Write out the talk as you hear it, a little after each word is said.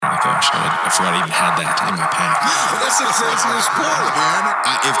gosh, I forgot I even had that in my pack. Well, that's the craziest part, man.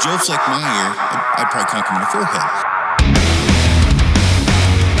 If Joe flicked my ear, I'd probably conk him in the forehead.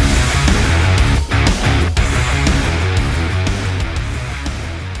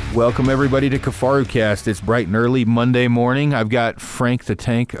 Welcome, everybody, to KafaruCast. It's bright and early Monday morning. I've got Frank the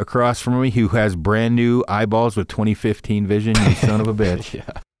Tank across from me, who has brand new eyeballs with 2015 vision, you son of a bitch. Yeah.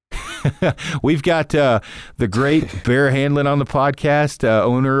 We've got the great Bear Handlin on the podcast,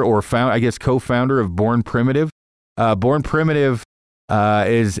 owner or co-founder of Born Primitive. Born Primitive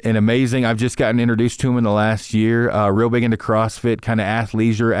is an amazing, I've just gotten introduced to him in the last year, real big into CrossFit, kind of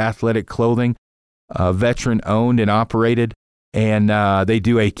athleisure, athletic clothing, veteran owned and operated. And they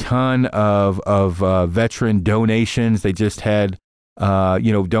do a ton of veteran donations. They just had,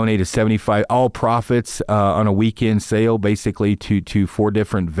 donated 75 all profits on a weekend sale, basically to 4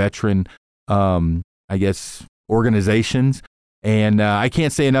 different veteran, organizations. And I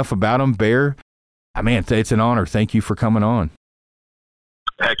can't say enough about them. Bear, man, it's an honor. Thank you for coming on.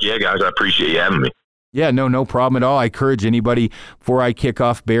 Heck yeah, guys! I appreciate you having me. Yeah, no problem at all. I encourage anybody before I kick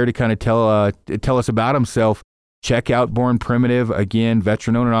off Bear to kind of tell us about himself. Check out Born Primitive, again,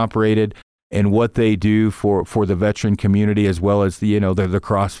 veteran-owned and operated, and what they do for the veteran community as well as the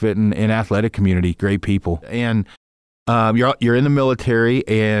CrossFit and athletic community. Great people. And you're in the military,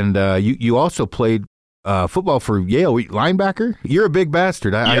 and you also played football for Yale, linebacker. You're a big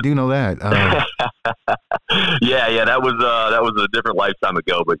bastard. I do know that. Yeah, that was a different lifetime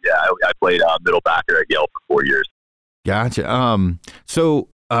ago, but yeah, I played middle backer at Yale for 4 years. Gotcha. So,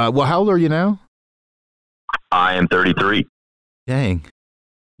 how old are you now? I am 33. Dang,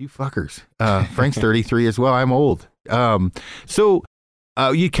 you fuckers. Frank's 33 as well. I'm old. So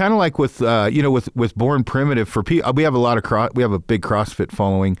you kind of like with Born Primitive for people. We have a big CrossFit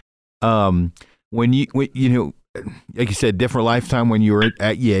following. When you like you said, different lifetime when you were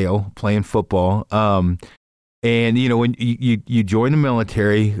at Yale playing football. And when you joined the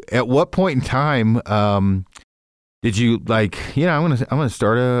military, at what point in time did you I'm gonna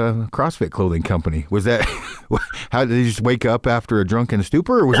start a CrossFit clothing company? Was that how did you just wake up after a drunken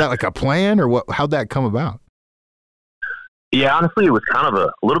stupor, or was that like a plan, or what? How'd that come about? Yeah, honestly, it was kind of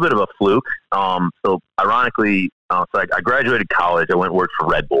a little bit of a fluke. So ironically, I graduated college. I went and worked for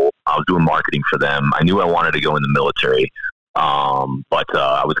Red Bull. I was doing marketing for them. I knew I wanted to go in the military, but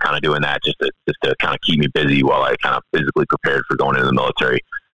I was kind of doing that just to kind of keep me busy while I kind of physically prepared for going into the military.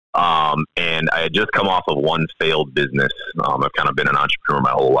 And I had just come off of one failed business. I've kind of been an entrepreneur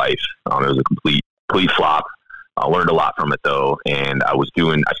my whole life. It was a complete flop. I learned a lot from it though. And I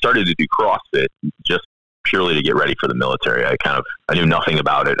started to do CrossFit just purely to get ready for the military. I knew nothing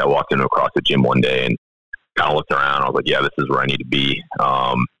about it. I walked into a CrossFit gym one day and kind of looked around. I was like, yeah, this is where I need to be.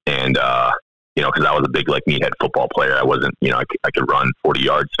 Cause I was a big meathead football player. I wasn't, I could run 40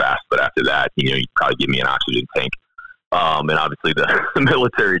 yards fast, but after that, you'd probably give me an oxygen tank. And obviously the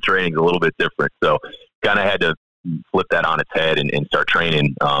military training is a little bit different. So kind of had to flip that on its head and start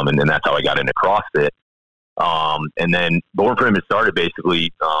training. And then that's how I got into CrossFit. And then Born Primitive started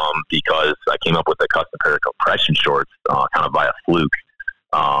basically because I came up with a custom pair of compression shorts kind of via fluke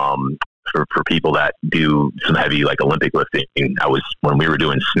for people that do some heavy Olympic lifting. When we were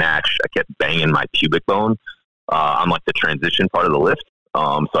doing snatch, I kept banging my pubic bone on the transition part of the lift.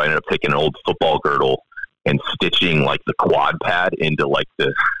 So I ended up taking an old football girdle and stitching the quad pad into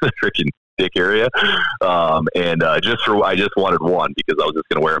the freaking dick area. I just wanted one because I was just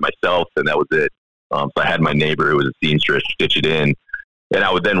going to wear it myself, and that was it. So I had my neighbor who was a seamstress stitch it in, and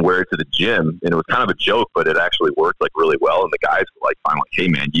I would then wear it to the gym, and it was kind of a joke, but it actually worked really well. And the guys were I'm hey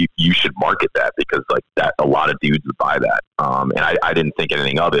man, you should market that because that a lot of dudes would buy that. And I didn't think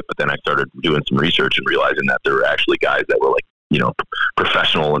anything of it, but then I started doing some research and realizing that there were actually guys that were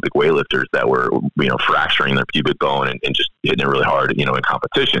professional Olympic weightlifters that were, fracturing their pubic bone and just hitting it really hard, in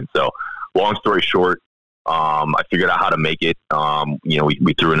competition. So long story short, I figured out how to make it.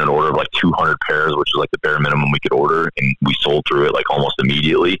 We threw in an order of 200 pairs, which is the bare minimum we could order. And we sold through it almost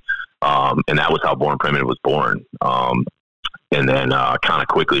immediately. And that was how Born Primitive was born. And then kind of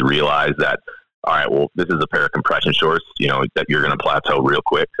quickly realized that, all right, well, this is a pair of compression shorts, that you're going to plateau real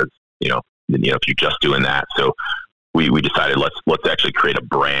quick because, if you're just doing that. So we decided let's actually create a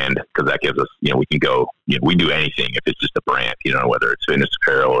brand because that gives us, we can go, we do anything if it's just a brand, whether it's fitness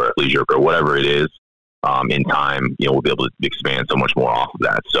apparel or leisure or whatever it is. In time, we'll be able to expand so much more off of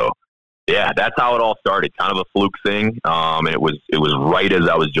that. So yeah, that's how it all started. Kind of a fluke thing. And it was right as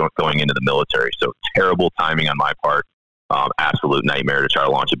I was going into the military. So terrible timing on my part. Absolute nightmare to try to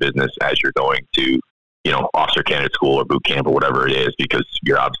launch a business as you're going to, officer candidate school or boot camp or whatever it is, because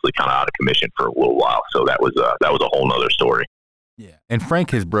you're obviously kind of out of commission for a little while. So that was a whole nother story. Yeah. And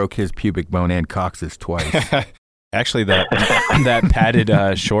Frank has broke his pubic bone and coccyx twice. Actually, that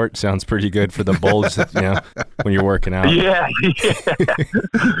padded short sounds pretty good for the bulge, when you're working out. Yeah.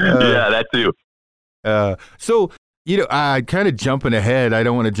 Yeah, that too. So, kind of jumping ahead. I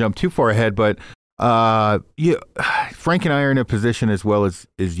don't want to jump too far ahead, but Frank and I are in a position as well as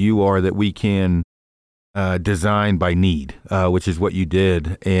you are that we can design by need, which is what you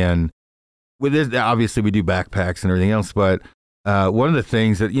did. And with this, obviously, we do backpacks and everything else, but one of the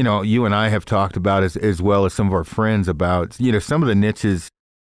things that, you and I have talked about as well as some of our friends about, some of the niches,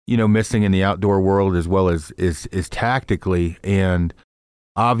 missing in the outdoor world as well as is tactically. And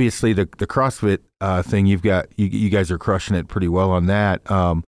obviously the CrossFit thing you guys are crushing it pretty well on that.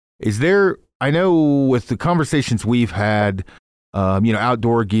 Is there, I know with the conversations we've had,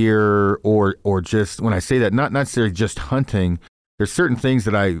 outdoor gear or just, when I say that, not necessarily just hunting, there's certain things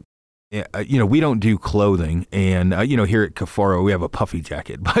that we don't do clothing, and here at Kifaru we have a puffy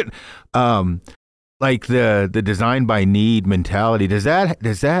jacket, but like the design by need mentality, does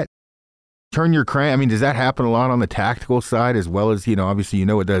that turn your crank? I mean, does that happen a lot on the tactical side as well as obviously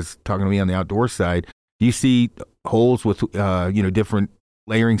it does, talking to me on the outdoor side? Do you see holes with different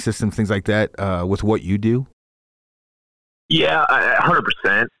layering systems, things like that, with what you do? Yeah,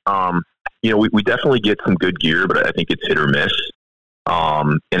 100%. We definitely get some good gear, but I think it's hit or miss.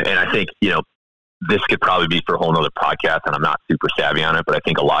 And I think, this could probably be for a whole nother podcast, and I'm not super savvy on it, but I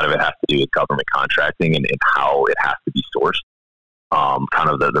think a lot of it has to do with government contracting and how it has to be sourced. Kind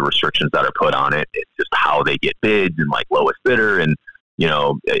of the restrictions that are put on it. It's just how they get bids and like lowest bidder and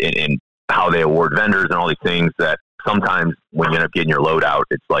how they award vendors and all these things that sometimes when you end up getting your load out,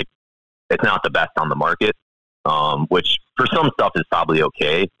 it's like, it's not the best on the market. Which for some stuff is probably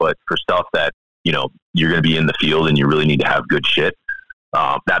okay, but for stuff that, you're going to be in the field and you really need to have good shit,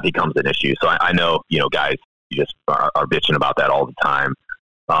 that becomes an issue. So I know, guys just are bitching about that all the time.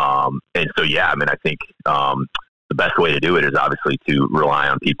 And so, yeah, I mean, I think, the best way to do it is obviously to rely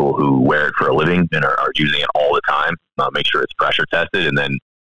on people who wear it for a living and are using it all the time. Make sure it's pressure tested, and then,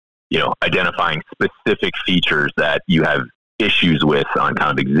 identifying specific features that you have issues with on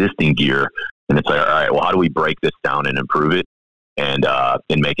kind of existing gear. And it's like, all right, well, how do we break this down and improve it and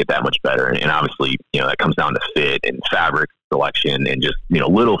make it that much better? And obviously, that comes down to fit and fabric selection and just,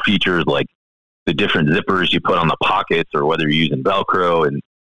 little features like the different zippers you put on the pockets or whether you're using Velcro and,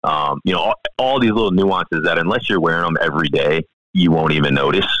 all these little nuances that unless you're wearing them every day, you won't even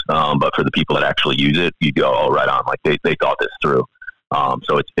notice. But for the people that actually use it, you go, oh, right on. Like they thought this through.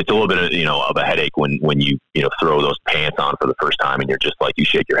 So it's a little bit of a headache when you throw those pants on for the first time and you're just like, you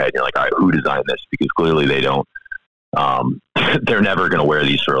shake your head and you're like, all right, who designed this? Because clearly they don't, they're never going to wear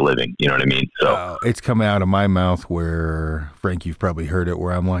these for a living. You know what I mean? So it's coming out of my mouth where, Frank, you've probably heard it,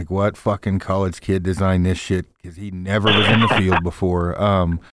 where I'm like, what fucking college kid designed this shit? Because he never was in the field before.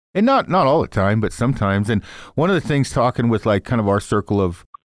 And not all the time, but sometimes. And one of the things talking with like kind of our circle of,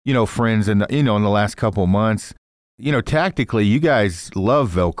 friends and, in the last couple of months, tactically, you guys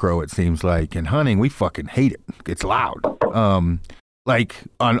love Velcro, it seems like. And hunting, we fucking hate it. It's loud. Like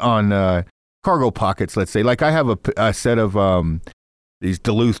on cargo pockets, let's say. Like I have a set of these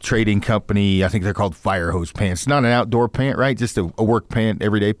Duluth Trading Company, I think they're called fire hose pants. Not an outdoor pant, right? Just a work pant,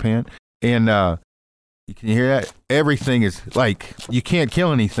 everyday pant. And can you hear that? Everything is like, you can't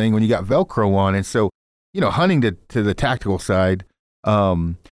kill anything when you got Velcro on. And so, hunting to the tactical side,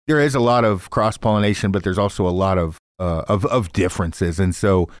 there is a lot of cross-pollination, but there's also a lot of differences. And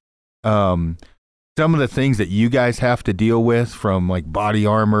so some of the things that you guys have to deal with, from like body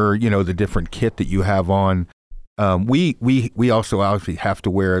armor, the different kit that you have on, we also obviously have to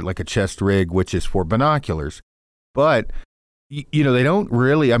wear like a chest rig, which is for binoculars. But, they don't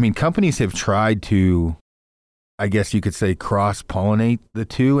really, I mean, companies have tried to, I guess you could say, cross-pollinate the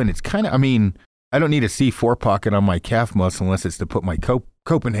two. And it's kind of, I mean, I don't need a C4 pocket on my calf muscle unless it's to put my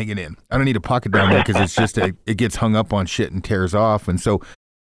Copenhagen in. I don't need a pocket down there because it's just it gets hung up on shit and tears off. And so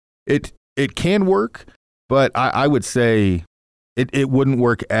it can work, but I would say it wouldn't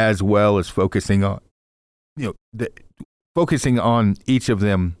work as well as focusing on focusing on each of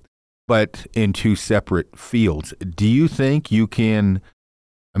them, but in two separate fields. Do you think you can?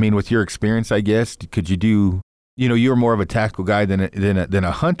 I mean, with your experience, I guess, could you do? You're more of a tactical guy than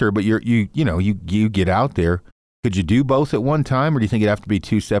a hunter, but you get out there. Could you do both at one time, or do you think it'd have to be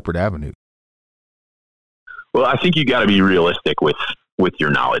two separate avenues? Well, I think you got to be realistic with your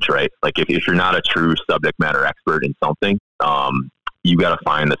knowledge, right? Like if you're not a true subject matter expert in something, you got to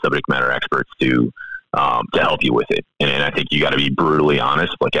find the subject matter experts to help you with it. And I think you got to be brutally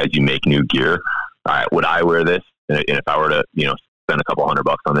honest. Like as you make new gear, all right, would I wear this? And if I were to, spend a couple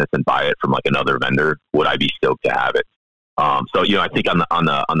 $100 on this and buy it from like another vendor, would I be stoked to have it? So, I think on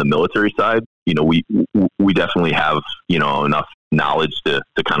the military side, we definitely have, enough knowledge to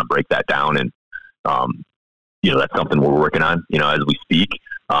kind of break that down. And, that's something we're working on, as we speak.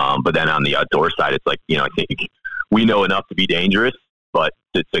 But then on the outdoor side, it's like, I think we know enough to be dangerous, but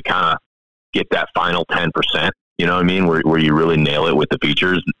to kind of get that final 10%, you know what I mean? Where you really nail it with the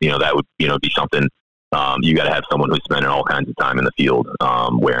features, that would, be something, you got to have someone who's spending all kinds of time in the field,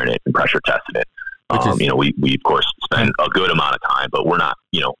 wearing it and pressure testing it. We of course spend a good amount of time, but we're not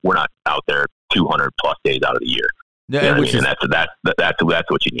out there 200 plus days out of the year. Yeah, and that's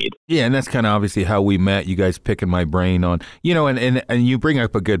what you need. Yeah, and that's kind of obviously how we met. You guys picking my brain on, and you bring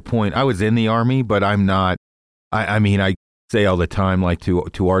up a good point. I was in the Army, but I'm not. I say all the time, like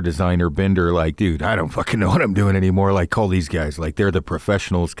to our designer Bender, like, dude, I don't fucking know what I'm doing anymore. Like, call these guys, like they're the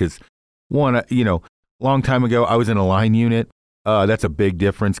professionals. Because long time ago, I was in a line unit. That's a big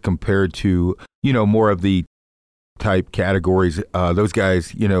difference compared to more of the type categories. Those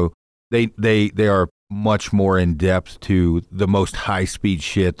guys, they are much more in depth to the most high speed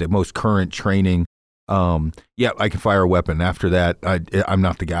shit, the most current training. Yeah, I can fire a weapon. After that, I'm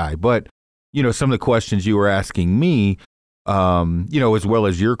not the guy. But some of the questions you were asking me, as well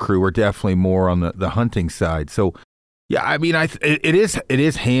as your crew, are definitely more on the hunting side. So yeah, I mean, it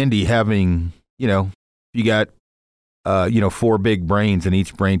is handy having you got 4 big brains, and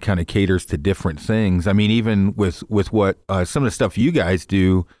each brain kind of caters to different things. I mean, even with what some of the stuff you guys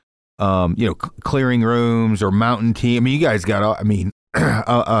do, clearing rooms or mountain team. I mean, you guys got,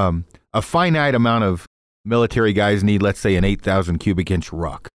 a finite amount of military guys need, let's say, an 8,000 cubic inch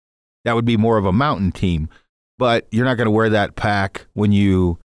ruck. That would be more of a mountain team, but you're not going to wear that pack when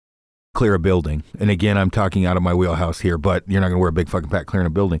you clear a building. And again, I'm talking out of my wheelhouse here, but you're not going to wear a big fucking pack clearing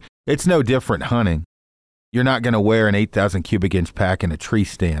a building. It's no different hunting. You're not going to wear an 8,000 cubic inch pack in a tree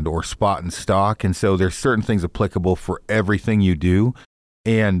stand or spot and stalk. And so there's certain things applicable for everything you do.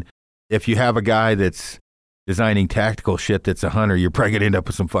 And if you have a guy that's designing tactical shit that's a hunter, you're probably going to end up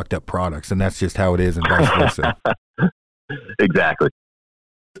with some fucked up products. And that's just how it is, and vice versa. Exactly.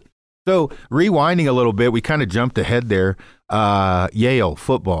 So rewinding a little bit, we kind of jumped ahead there. Yale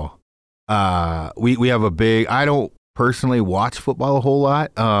football. We have a big, I don't personally watch football a whole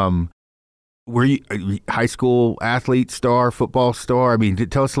lot. Were you a high school athlete, star, football star? I mean,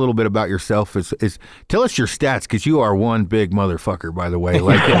 tell us a little bit about yourself. Tell us your stats, because you are one big motherfucker, by the way.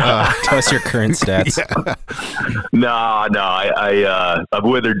 Like, tell us your current stats. Yeah. No, I've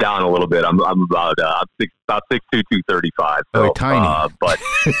withered down a little bit. I'm about 6'2", 235. So, tiny. But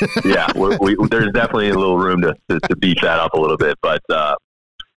yeah, there's definitely a little room to beef that up a little bit. But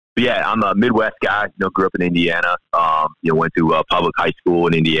yeah, I'm a Midwest guy. Grew up in Indiana. Went to public high school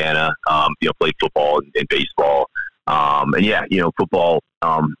in Indiana. Played football and baseball. And yeah, football.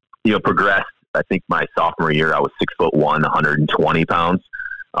 Progressed. I think my sophomore year, I was 6'1", 120 pounds.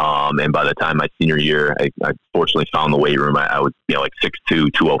 And by the time my senior year, I fortunately found the weight room. I was like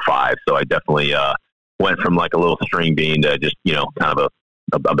 6'2", 205. So I definitely went from like a little string bean to just kind of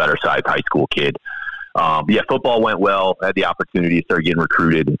a better sized high school kid. Yeah, football went well. I had the opportunity to start getting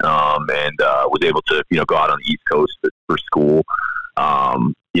recruited, and was able to, go out on the East Coast for school.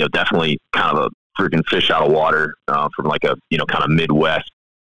 Definitely kind of a freaking fish out of water, from like a, kind of Midwest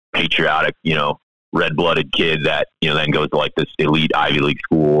patriotic, red-blooded kid that, then goes to like this elite Ivy League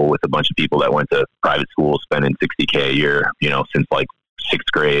school with a bunch of people that went to private school spending $60K a year, since like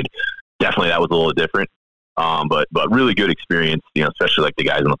 6th grade. Definitely that was a little different. But really good experience, especially like the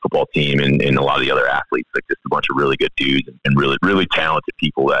guys on the football team and a lot of the other athletes, like just a bunch of really good dudes and really, really talented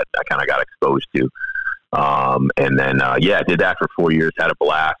people that I kind of got exposed to. And then, yeah, did that for 4 years, had a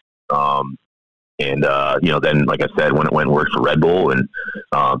blast. And then, like I said, went and worked for Red Bull and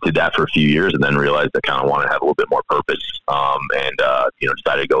did that for a few years, and then realized I kind of wanted to have a little bit more purpose, and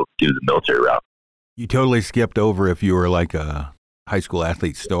decided to go do the military route. You totally skipped over if you were like a high school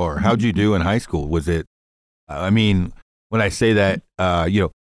athlete star. How'd you do in high school? Was it, I mean, when I say that,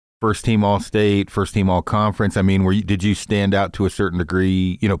 first team All-State, first team All-Conference, I mean, did you stand out to a certain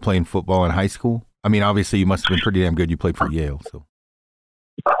degree, playing football in high school? I mean, obviously you must have been pretty damn good. You played for Yale, so.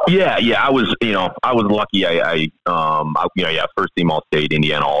 Yeah, I was lucky. I first team All-State,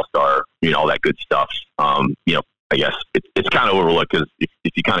 Indiana All-Star, all that good stuff. I guess it's kind of overlooked because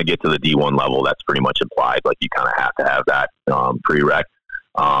if you kind of get to the D1 level, that's pretty much implied. Like you kind of have to have that prereq.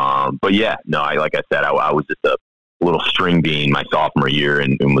 But yeah, no, like I said, I was just a little string bean my sophomore year,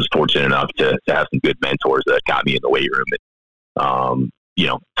 and was fortunate enough to have some good mentors that got me in the weight room and,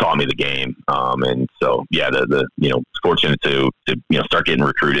 taught me the game. And so, yeah, fortunate to start getting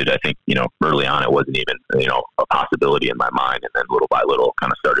recruited. I think, early on it wasn't even, a possibility in my mind. And then little by little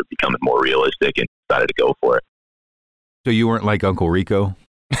kind of started becoming more realistic and decided to go for it. So you weren't like Uncle Rico?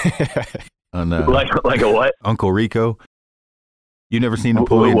 On, like a what? Uncle Rico? You never seen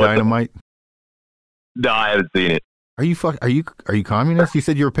Napoleon Dynamite? No, I haven't seen it. Are you communist? You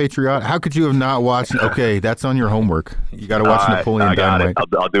said you were patriotic. How could you have not watched? Okay, that's on your homework. You got to watch Napoleon Dynamite.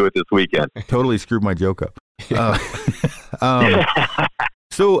 I'll do it this weekend. Totally screwed my joke up.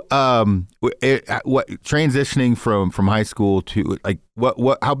 So, what transitioning from high school to like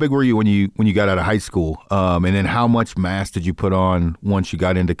what? How big were you when you got out of high school? And then how much mass did you put on once you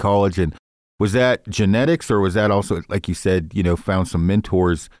got into college? And was that genetics, or was that also, like you said, found some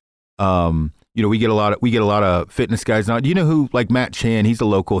mentors? We get a lot of fitness guys now. Do you know who, like Matt Chan? He's a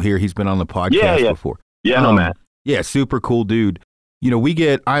local here. He's been on the podcast before. Yeah, I know Matt. Yeah, super cool dude.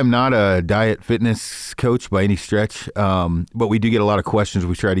 I'm not a diet fitness coach by any stretch, but we do get a lot of questions.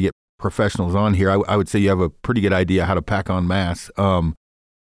 We try to get professionals on here. I would say you have a pretty good idea how to pack on mass.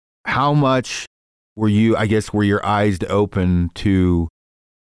 How much were your eyes open to,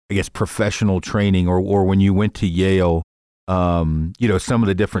 professional training, or when you went to Yale, some of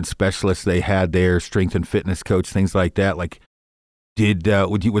the different specialists they had there, strength and fitness coach, things like that. Like,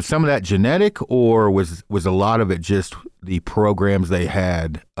 was some of that genetic, or was a lot of it just the programs they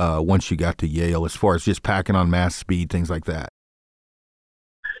had once you got to Yale, as far as just packing on mass, speed, things like that?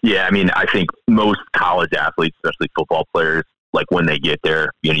 Yeah, I mean, I think most college athletes, especially football players, like when they get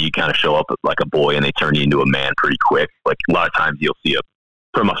there, you kind of show up like a boy and they turn you into a man pretty quick. Like a lot of times you'll see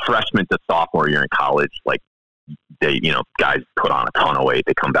from a freshman to sophomore year in college, like they, guys put on a ton of weight.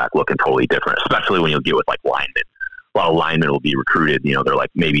 They come back looking totally different, especially when you'll get with like linemen. A lot of linemen will be recruited, they're like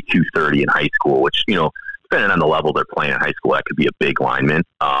maybe 230 in high school, which, depending on the level they're playing in high school, that could be a big lineman.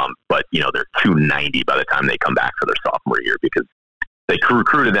 But, they're 290 by the time they come back for their sophomore year, because they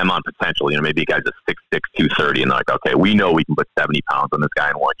recruited them on potential. Maybe a guy's a 6'6", 230, and they're like, okay, we know we can put 70 pounds on this guy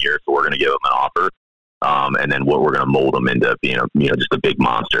in 1 year, so we're going to give him an offer. And then we're going to mold him into being, just a big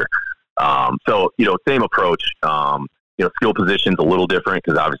monster. Same approach. Skill position's a little different,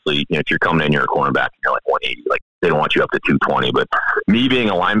 because obviously, if you're coming in, you're a cornerback, and you're like 180, like they don't want you up to 220. But me being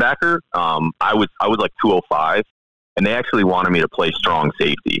a linebacker, I was like 205, and they actually wanted me to play strong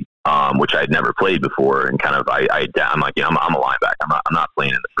safety, which I had never played before. And kind of, I'm like, I'm a linebacker. I'm not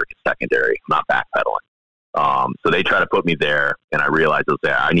playing in the freaking secondary. I'm not backpedaling. So they try to put me there, and I realized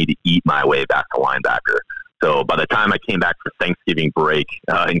I need to eat my way back to linebacker. So by the time I came back for Thanksgiving break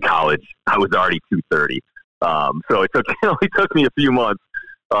in college, I was already 230. So it only took me a few months,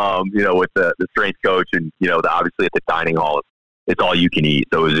 with the strength coach, and, obviously at the dining hall, it's all you can eat.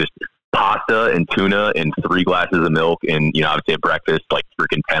 So it was just pasta and tuna and 3 glasses of milk. And, obviously at breakfast, like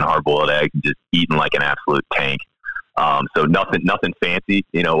freaking 10 hard-boiled eggs, and just eating like an absolute tank. So nothing fancy,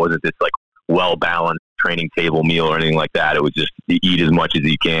 it wasn't this like well-balanced training table meal or anything like that. It was just you eat as much as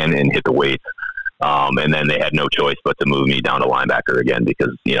you can and hit the weights. And then they had no choice but to move me down to linebacker again,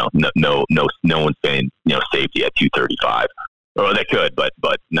 because, no one's saying, safety at 235. Or they could, but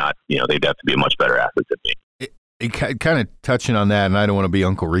not, they'd have to be a much better athlete than me. It kind of touching on that, and I don't want to be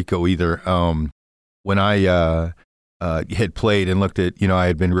Uncle Rico either. When I had played and looked at, I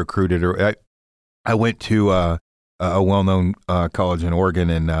had been recruited, or I went to a well-known college in Oregon,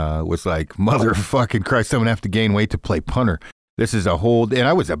 and was like, motherfucking Christ, I'm going to have to gain weight to play punter. This is and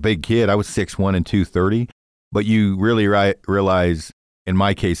I was a big kid. I was 6'1" and 230, but you really realize, in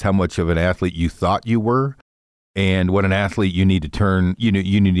my case, how much of an athlete you thought you were, and what an athlete you need to turn, you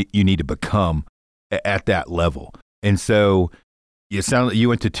need to become at that level. And so you sound like you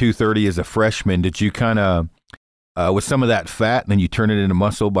went to 230 as a freshman. Did you kind of, with some of that fat, and then you turn it into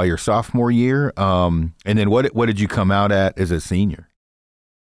muscle by your sophomore year? And then what did you come out at as a senior?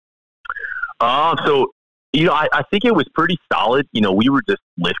 I think it was pretty solid. We were just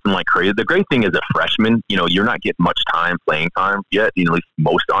lifting like crazy. The great thing as a freshman, you're not getting much playing time yet. At least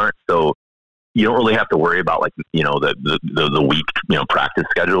most aren't. So you don't really have to worry about like, the week, practice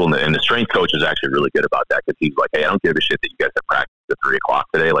schedule. And the strength coach is actually really good about that, because he's like, hey, I don't give a shit that you guys have practice at 3:00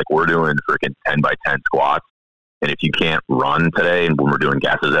 today. Like, we're doing freaking 10 by 10 squats. And if you can't run today, and when we're doing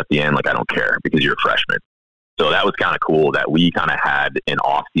gases at the end, like, I don't care, because you're a freshman. So that was kind of cool that we kind of had an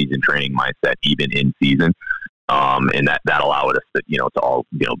off-season training mindset even in season, and that allowed us to to all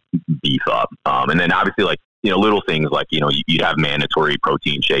beef up. And then obviously, like, little things like you'd have mandatory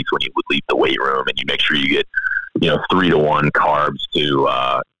protein shakes when you would leave the weight room, and you make sure you get 3-to-1 carbs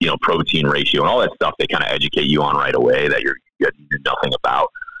to protein ratio and all that stuff. They kind of educate you on right away that you knew nothing about.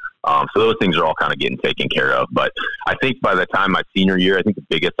 So those things are all kind of getting taken care of. But I think by the time my senior year, I think the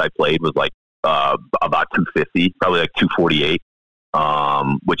biggest I played was like about 250, probably like 248,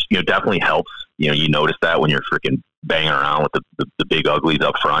 which definitely helps. You notice that when you're freaking banging around with the big uglies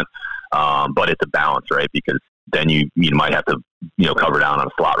up front. But it's a balance, right? Because then you might have to, cover down on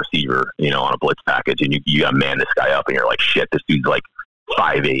a slot receiver, on a blitz package, and you got to man this guy up, and you're like, shit, this dude's like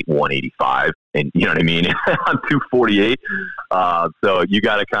 5'8", 185, and you know what I mean? I'm 248. So you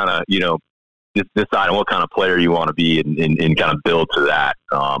got to kind of, just decide on what kind of player you want to be and kind of build to that.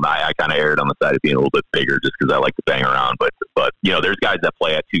 I kind of erred on the side of being a little bit bigger just because I like to bang around, but there's guys that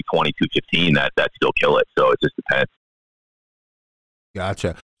play at 220, 215 that still kill it. So it just depends.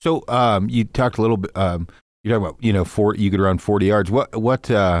 Gotcha. So you talked a little bit. You're talking about you could run 40 yards. What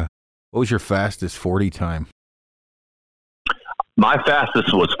was your fastest 40 time? My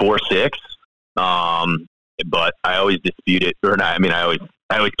fastest was 4.6, but I always dispute it. I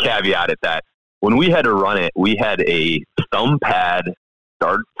always caveat it that when we had to run it, we had a thumb pad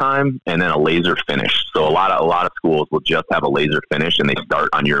start time and then a laser finish. So a lot of schools will just have a laser finish and they start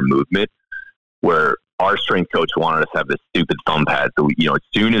on your movement, where our strength coach wanted us to have this stupid thumb pad. So, as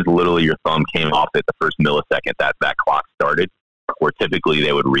soon as literally your thumb came off at the first millisecond that clock started, where typically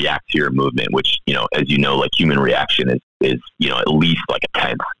they would react to your movement, which, as you know, like human reaction is at least like a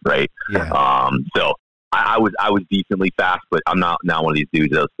tenth, right? Yeah. So I was decently fast, but I'm not one of these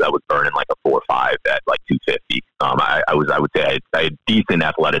dudes that was burning like a 4.5 at like 250. I would say I had decent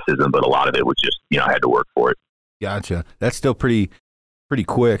athleticism, but a lot of it was just, I had to work for it. Gotcha. That's still pretty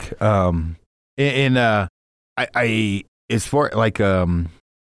quick. I as far like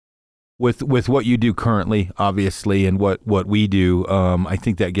with what you do currently, obviously, and what we do, I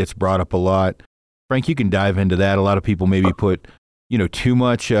think that gets brought up a lot. Frank, you can dive into that. A lot of people maybe put too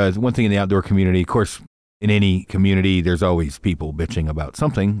much. One thing in the outdoor community, of course, in any community, there's always people bitching about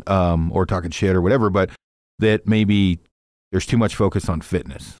something or talking shit or whatever, but that maybe there's too much focus on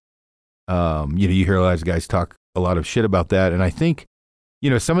fitness. You hear a lot of guys talk a lot of shit about that, and I think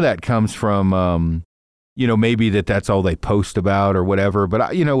some of that comes from maybe that's all they post about or whatever.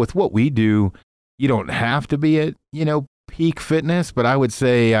 But with what we do, you don't have to be at peak fitness. But I would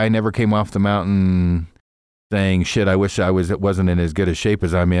say I never came off the mountain saying, shit, I wish wasn't in as good a shape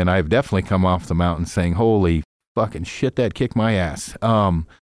as I'm in. I've definitely come off the mountain saying, holy fucking shit, that kicked my ass. I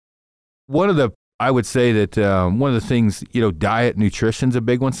would say that one of the things, diet, nutrition's a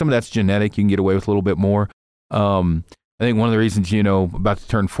big one. Some of that's genetic. You can get away with a little bit more. I think one of the reasons, about to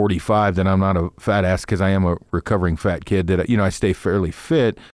turn 45, that I'm not a fat ass, because I am a recovering fat kid, that, I stay fairly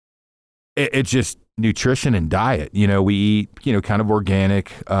fit. It's just nutrition and diet. We eat, kind of organic.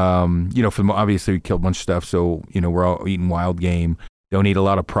 From obviously we kill a bunch of stuff. So, we're all eating wild game. Don't eat a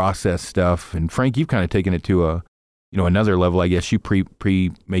lot of processed stuff. And Frank, you've kind of taken it to another level. I guess you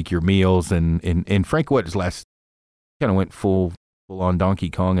pre make your meals. And Frank, kind of went full on Donkey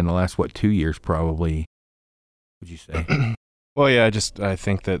Kong in the last, 2 years probably. Would you say? Well, yeah, I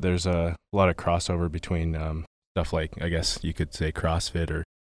think that there's a lot of crossover between stuff like, I guess you could say CrossFit or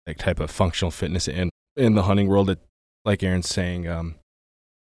like type of functional fitness in the hunting world. Like Aaron's saying,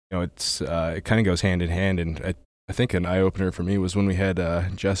 it's it kind of goes hand in hand. And I think an eye opener for me was when we had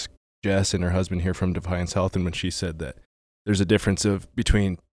Jess and her husband here from Defiance Health, and when she said that there's a difference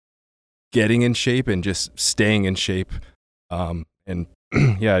between getting in shape and just staying in shape. And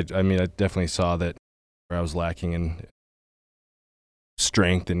yeah, I definitely saw that. I was lacking in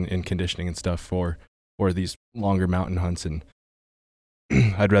strength and conditioning and stuff for these longer mountain hunts, and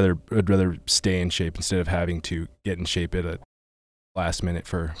I'd rather stay in shape instead of having to get in shape at a last minute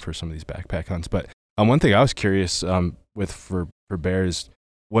for some of these backpack hunts. But one thing I was curious for Bear is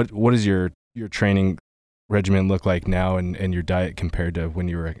what does your training regimen look like now and your diet compared to when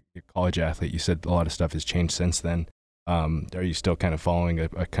you were a college athlete? You said a lot of stuff has changed since then. Are you still kind of following a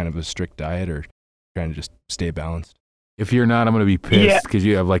kind of a strict diet, or trying to just stay balanced? If you're not, I'm going to be pissed because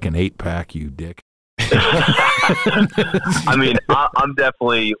you have like an 8-pack, you dick. I'm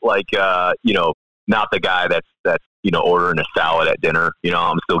definitely like, not the guy that's ordering a salad at dinner.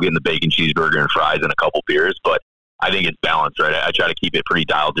 I'm still getting the bacon cheeseburger and fries and a couple beers, but I think it's balanced, right? I try to keep it pretty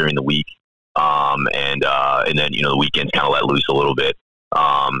dialed during the week. And then, the weekends kind of let loose a little bit.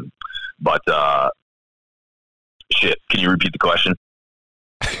 Shit, can you repeat the question?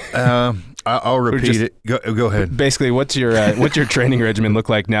 I'll repeat it. Go ahead. Basically, what's your training regimen look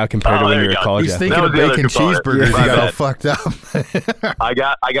like now compared to when you were a college He's athlete? thinking of bacon cheeseburgers. He got all fucked up. I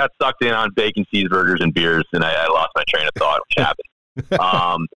got sucked in on bacon cheeseburgers and beers, and I lost my train of thought, which happened.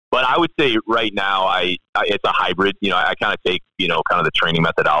 But I would say right now, it's a hybrid. I kind of take kind of the training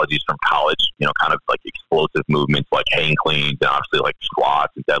methodologies from college. Kind of like explosive movements like hang cleans and obviously like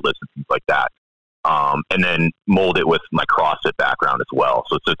squats and deadlifts and things like that. And then mold it with my CrossFit background as well.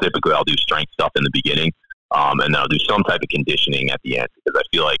 So typically I'll do strength stuff in the beginning, and then I'll do some type of conditioning at the end, because I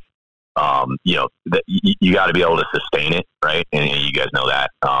feel like You got to be able to sustain it, right? And you guys know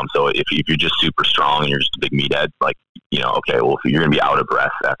that. So if you're just super strong and you're just a big meathead, like, okay, well, if you're going to be out of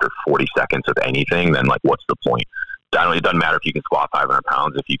breath after 40 seconds of anything, then like, what's the point? It doesn't matter if you can squat 500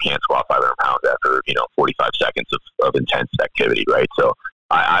 pounds if you can't squat 500 pounds after 45 seconds of intense activity, right? So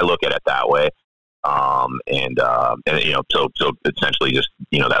I look at it that way, so essentially just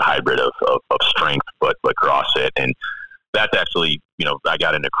that hybrid of strength, but CrossFit, and that's actually I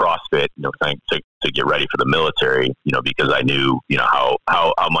got into CrossFit to get ready for the military, because I knew how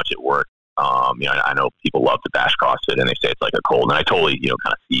much it worked. I know people love to bash CrossFit and they say it's like a cold, and I totally kind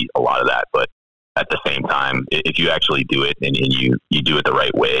of see a lot of that, but at the same time, if you actually do it and you do it the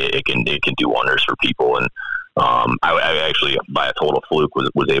right way, it can do wonders for people. And I actually, by a total fluke,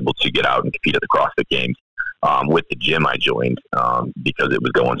 was able to get out and compete at the CrossFit Games with the gym I joined because it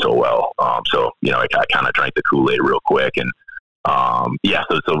was going so well. I kind of drank the Kool-Aid real quick, and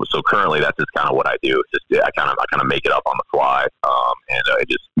so currently that's just kind of what I do. It's just I kind of make it up on the fly, and I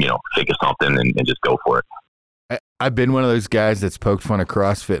just think of something and just go for it. I've been one of those guys that's poked fun of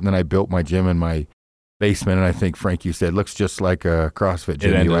CrossFit, and then I built my gym in my basement, and I think, Frank, you said, looks just like a CrossFit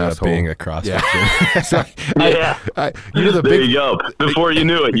gym. It ended up asshole. being a CrossFit gym. So there you go. Before you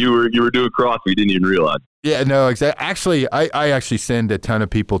knew it, you were doing CrossFit. You didn't even realize. Yeah, no, exactly. Actually, I actually send a ton of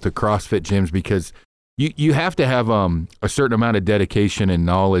people to CrossFit gyms because you have to have a certain amount of dedication and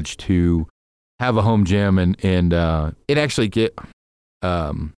knowledge to have a home gym, and it actually get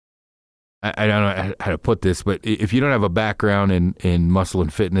I don't know how to put this, but if you don't have a background in muscle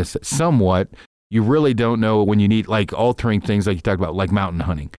and fitness somewhat, you really don't know when you need, like, altering things like you talked about, like mountain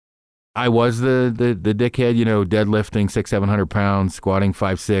hunting. I was the dickhead, deadlifting 600-700 pounds, squatting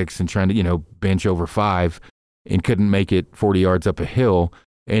 5'6", and trying to, bench over 5, and couldn't make it 40 yards up a hill.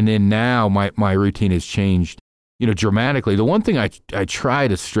 And then now my routine has changed, dramatically. The one thing I try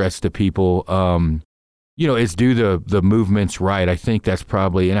to stress to people, is do the movements right. I think that's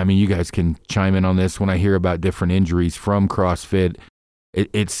probably, and I mean, you guys can chime in on this, when I hear about different injuries from CrossFit,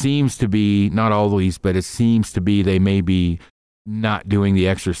 it seems to be, not always, but it seems to be they may be not doing the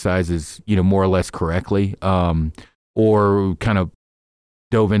exercises, more or less correctly, or kind of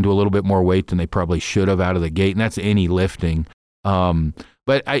dove into a little bit more weight than they probably should have out of the gate. And that's any lifting.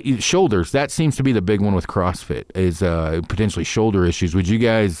 But shoulders, that seems to be the big one with CrossFit, is potentially shoulder issues. Would you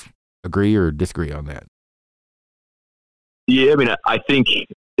guys agree or disagree on that? Yeah, I mean, I think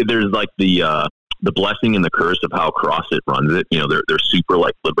there's like the blessing and the curse of how CrossFit runs it. They're super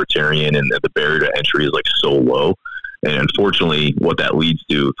like libertarian, and the barrier to entry is like so low. And unfortunately, what that leads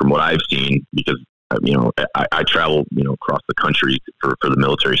to, from what I've seen, because I travel across the country for the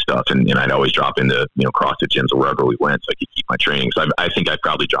military stuff, and I'd always drop into CrossFit gyms or wherever we went, so I could keep my training. So I think I've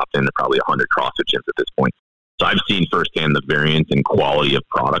probably dropped into probably 100 CrossFit gyms at this point. So I've seen firsthand the variance in quality of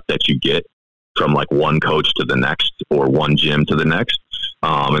product that you get from like one coach to the next, or one gym to the next.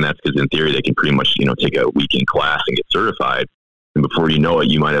 And that's because in theory they can pretty much, take a weekend class and get certified. And before you know it,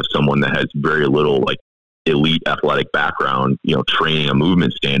 you might have someone that has very little like elite athletic background, training a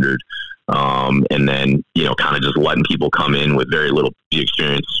movement standard. And then, kind of just letting people come in with very little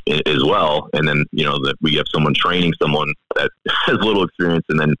experience as well. And then, that we have someone training someone that has little experience,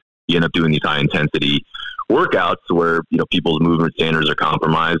 and then you end up doing these high intensity workouts where, people's movement standards are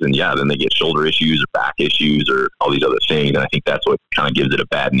compromised, and then they get shoulder issues or back issues or all these other things. And I think that's what kind of gives it a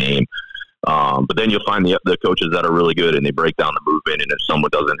bad name. But then you'll find the coaches that are really good, and they break down the movement. And if someone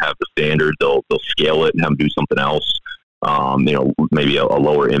doesn't have the standard, they'll scale it and have them do something else. Maybe a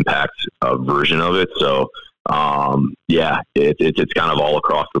lower impact version of it. So, it's kind of all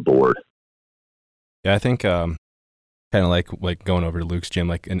across the board. Yeah, I think kind of like going over to Luke's gym,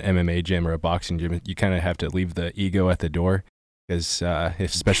 like an MMA gym or a boxing gym, you kind of have to leave the ego at the door, because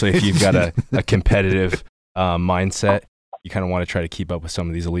especially if you've got a competitive mindset, you kind of want to try to keep up with some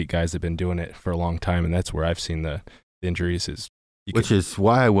of these elite guys that have been doing it for a long time, and that's where I've seen the injuries. Which is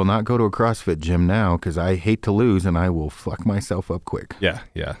why I will not go to a CrossFit gym now, because I hate to lose and I will fuck myself up quick. Yeah.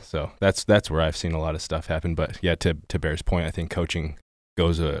 So that's where I've seen a lot of stuff happen. But yeah, to Bear's point, I think coaching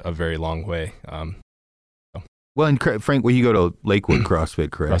goes a very long way. Well, and Frank, you go to Lakewood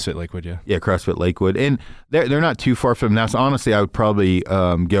CrossFit, correct? CrossFit Lakewood, yeah. Yeah, CrossFit Lakewood. And they're not too far from now. So honestly, I would probably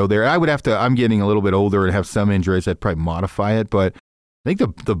go there. I would have to, I'm getting a little bit older and have some injuries. I'd probably modify it. But I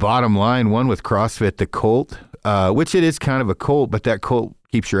think the bottom line, one with CrossFit, the cult, which it is kind of a cult, but that cult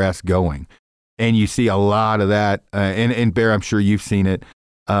keeps your ass going. And you see a lot of that. And Bear, I'm sure you've seen it.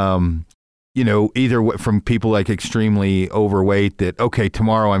 Either from people like extremely overweight that, okay,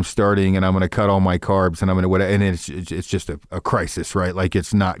 tomorrow I'm starting and I'm going to cut all my carbs and I'm going to, and it's just a crisis, right? Like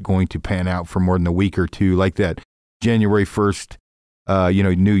it's not going to pan out for more than a week or two, like that January 1st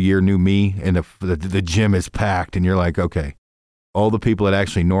new year, new me, and the gym is packed, and you're like, okay, all the people that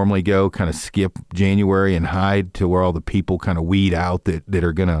actually normally go kind of skip January and hide to where all the people kind of weed out that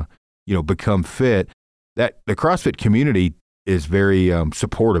are gonna, become fit. That the CrossFit community is very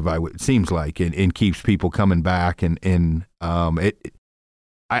supportive. It seems like, and keeps people coming back, and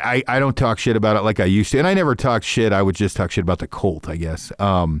I don't talk shit about it like I used to, and I never talk shit. I would just talk shit about the cult, I guess.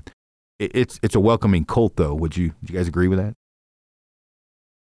 It's a welcoming cult, though. Would you guys agree with that?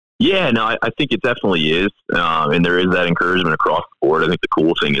 Yeah, no, I think it definitely is, and there is that encouragement across the board. I think the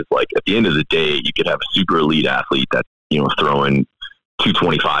cool thing is, like, at the end of the day, you could have a super elite athlete that's throwing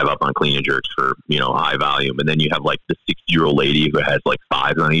 225 up on clean and jerks for high volume, and then you have like the 60-year-old lady who has like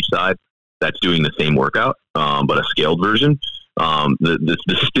 5s on each side that's doing the same workout, but a scaled version.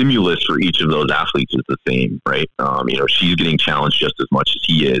 The stimulus for each of those athletes is the same, right? She's getting challenged just as much as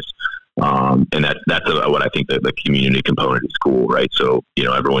he is. And that's what I think the community component is cool, right? So,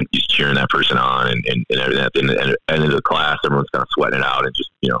 everyone is cheering that person on, and everything at the end of the class, everyone's kind of sweating it out and just,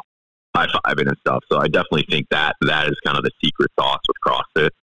 high-fiving and stuff. So I definitely think that is kind of the secret sauce with CrossFit,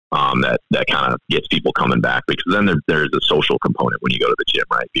 that kind of gets people coming back, because then there's a social component when you go to the gym,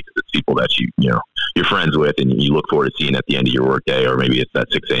 right? Because it's people that you're friends with, and you look forward to seeing at the end of your workday, or maybe it's that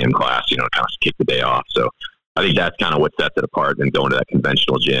 6 a.m. class, kind of kick the day off. So I think that's kind of what sets it apart than going to that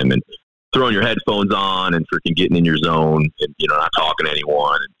conventional gym and throwing your headphones on and freaking getting in your zone and, not talking to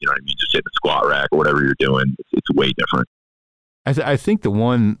anyone, and, just hitting the squat rack or whatever you're doing. It's way different. I think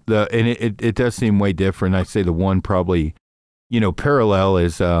and it does seem way different. I'd say the one probably, parallel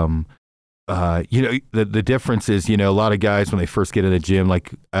is, the difference is, a lot of guys when they first get in the gym, like,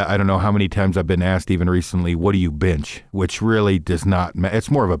 I don't know how many times I've been asked even recently, what do you bench? Which really does not matter.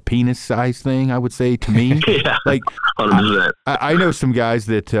 It's more of a penis size thing, I would say, to me. Yeah, like 100%. I know some guys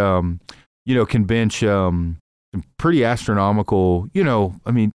that, can bench some pretty astronomical,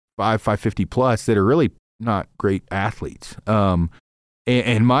 550 plus that are really not great athletes.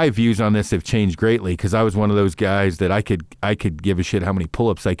 And my views on this have changed greatly, because I was one of those guys that I could give a shit how many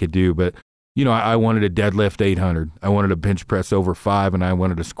pull-ups I could do, but I wanted to deadlift 800, I wanted to bench press over 5, and I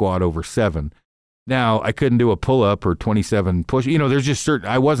wanted to squat over 7. Now I couldn't do a pull-up or 27 push. There's just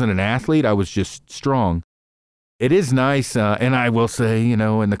I wasn't an athlete, I was just strong. It is nice, and I will say,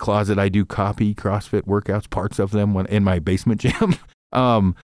 in the closet I do copy CrossFit workouts, parts of them in my basement gym.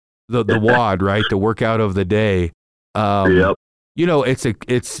 The WOD, right? The workout of the day. Yep.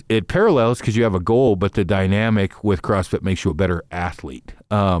 It parallels because you have a goal, but the dynamic with CrossFit makes you a better athlete.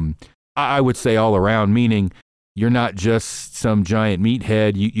 I would say all around, meaning you're not just some giant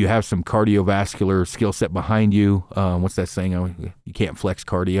meathead. You have some cardiovascular skill set behind you. What's that saying? You can't flex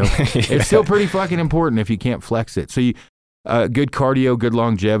cardio. Yeah. It's still pretty fucking important if you can't flex it. So good cardio, good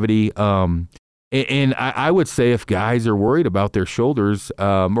longevity. And I would say if guys are worried about their shoulders,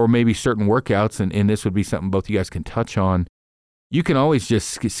 or maybe certain workouts, and this would be something both you guys can touch on, you can always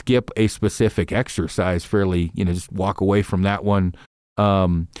just skip a specific exercise fairly, just walk away from that one,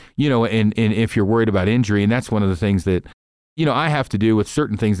 and if you're worried about injury, and that's one of the things that, I have to do with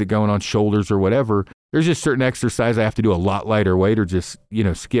certain things that going on shoulders or whatever. There's just certain exercise I have to do a lot lighter weight or just,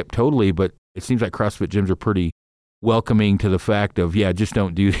 skip totally, but it seems like CrossFit gyms are pretty welcoming to the fact of, just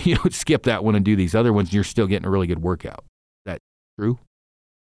don't do, skip that one and do these other ones, and you're still getting a really good workout. Is that true?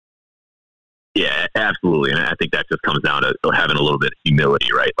 Yeah, absolutely. And I think that just comes down to having a little bit of humility,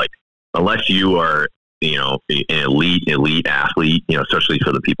 right? Like, unless you are, an elite athlete, especially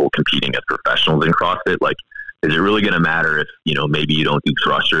for the people competing as professionals in CrossFit, like, is it really going to matter if, maybe you don't do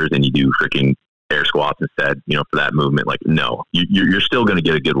thrusters and you do freaking air squats instead, for that movement? Like, no, you're still going to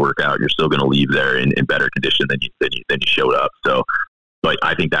get a good workout. You're still going to leave there in better condition than you showed up. So, but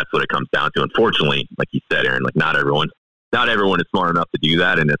I think that's what it comes down to. Unfortunately, like you said, Aaron, like not everyone is smart enough to do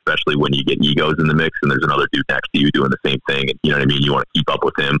that. And especially when you get egos in the mix and there's another dude next to you doing the same thing, and you know what I mean? You want to keep up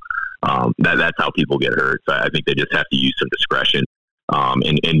with him. That's how people get hurt. So I think they just have to use some discretion.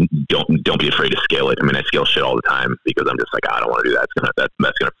 And don't be afraid to scale it. I mean, I scale shit all the time because I'm just like, I don't want to do that.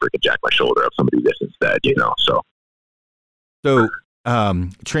 That's gonna freaking jack my shoulder up. Somebody do this instead, So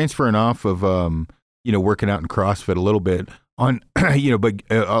transferring off of working out in CrossFit a little bit on but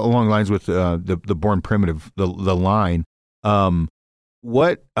along the lines with the Born Primitive, the line.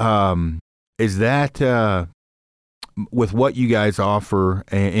 What is that? With what you guys offer,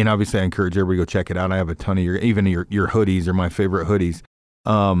 and obviously I encourage everybody to go check it out. I have a ton of your hoodies are my favorite hoodies.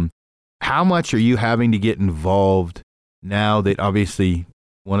 How much are you having to get involved now that obviously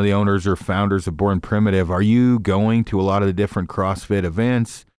one of the owners or founders of Born Primitive? Are you going to a lot of the different CrossFit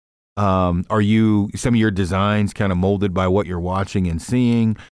events? Are you some of your designs kind of molded by what you're watching and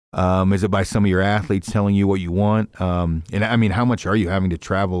seeing? Is it by some of your athletes telling you what you want? And I mean, how much are you having to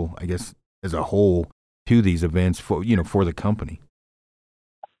travel, I guess, as a whole to these events for the company?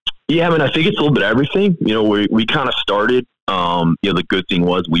 Yeah, I mean, I think it's a little bit of everything. We kind of started, the good thing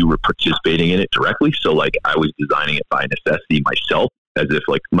was we were participating in it directly. So like I was designing it by necessity myself, as if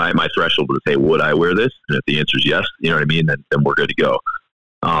like my threshold was to say, would I wear this? And if the answer is yes, you know what I mean? Then we're good to go.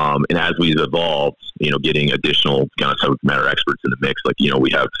 And as we've evolved, getting additional kind of subject matter experts in the mix, like,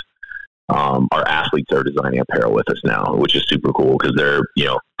 we have, our athletes are designing apparel with us now, which is super cool because they're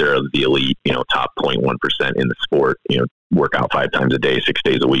the elite, top 0.1% in the sport, work out 5 times a day, 6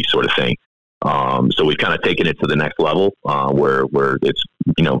 days a week sort of thing. So we've kind of taken it to the next level, where it's,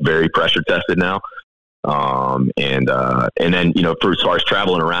 very pressure tested now. And then, for as far as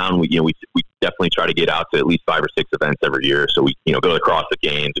traveling around, we definitely try to get out to at least 5 or 6 events every year. So we, go to the CrossFit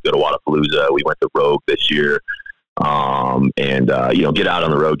Games, we go to Wodapalooza, we went to Rogue this year. Get out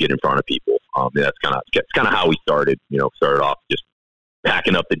on the road, get in front of people. That's kind of how we started, started off just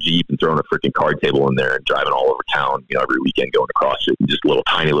packing up the Jeep and throwing a freaking card table in there and driving all over town, every weekend going to CrossFit and just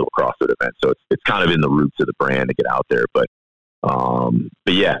tiny little CrossFit events. So it's kind of in the roots of the brand to get out there. But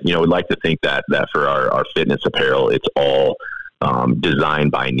yeah, we'd like to think that for our fitness apparel, it's all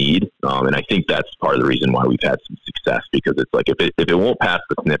designed by need. And I think that's part of the reason why we've had some success, because it's like, if it won't pass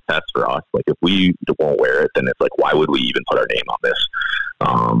the sniff test for us, like if we won't wear it, then it's like, why would we even put our name on this?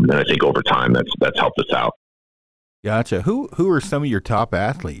 And I think over time that's helped us out. Gotcha. Who are some of your top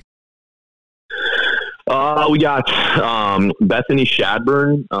athletes? We got Bethany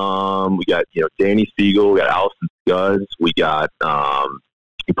Shadburn. We got Danny Siegel. We got Allison Scuzz. We got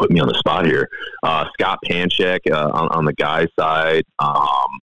you put me on the spot here. Scott Panchek on the guys side.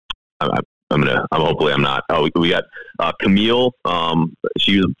 Hopefully I'm not. Oh, we got Camille.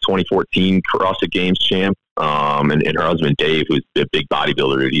 She was 2014 CrossFit Games champ. And her husband Dave, who's a big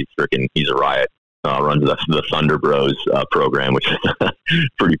bodybuilder. He's a riot. Runs the Thunder Bros program, which is a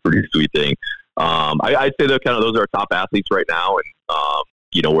pretty sweet thing. I'd say those are our top athletes right now, and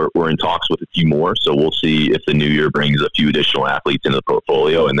we're in talks with a few more. So we'll see if the new year brings a few additional athletes into the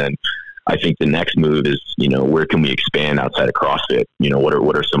portfolio, and then I think the next move is where can we expand outside of CrossFit?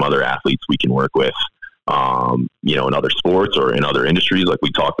 What are some other athletes we can work with? In other sports or in other industries, like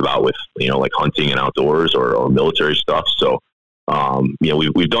we talked about with like hunting and outdoors or military stuff. So.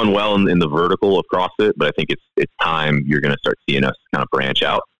 We've done well in the vertical of CrossFit, but I think it's time you're going to start seeing us kind of branch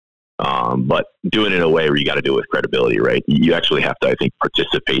out. But doing it in a way where you got to do it with credibility, right? You actually have to, I think,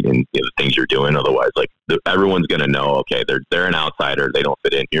 participate in the things you're doing. Otherwise, like everyone's going to know, okay, they're an outsider, they don't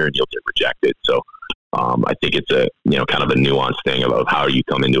fit in here, and you'll get rejected. So I think it's a kind of a nuanced thing of how you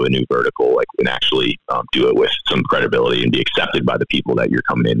come into a new vertical, like and actually do it with some credibility and be accepted by the people that you're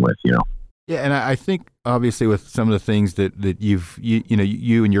coming in with. Yeah, and I think obviously with some of the things that you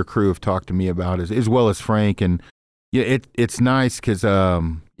and your crew have talked to me about, as well as Frank, and it's nice because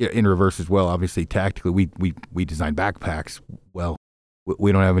in reverse as well. Obviously, tactically, we design backpacks. Well,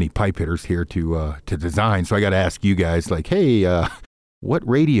 we don't have any pipe hitters here to design, so I got to ask you guys, like, hey, what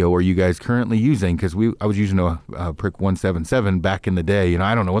radio are you guys currently using? Because I was using a Prick 177 back in the day.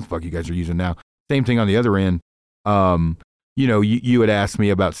 I don't know what the fuck you guys are using now. Same thing on the other end. You had asked me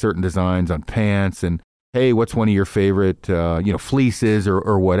about certain designs on pants and, hey, what's one of your favorite, fleeces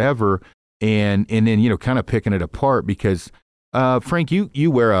or whatever. And then, kind of picking it apart because, Frank,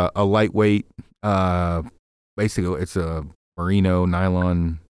 you wear a lightweight, basically it's a merino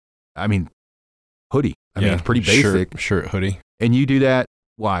nylon, hoodie. It's pretty basic. Shirt, hoodie. And you do that.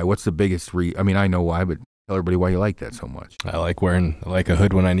 Why? What's the biggest I know why, but tell everybody why you like that so much. I like a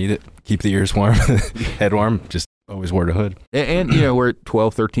hood when I need it. Keep the ears warm, head warm, just always wore a hood. And we're at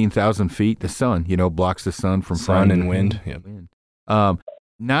 12, 13,000 feet. The sun, blocks the sun from sun and wind. Yep.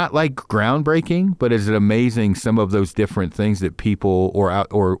 Not like groundbreaking, but is it amazing some of those different things that people or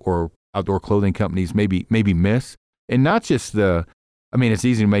outdoor clothing companies maybe miss? And not just it's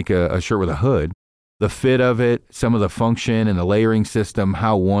easy to make a shirt with a hood. The fit of it, some of the function and the layering system,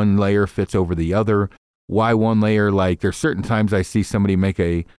 how one layer fits over the other, why one layer, like there's certain times I see somebody make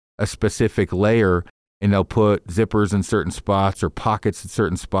a specific layer and they'll put zippers in certain spots or pockets in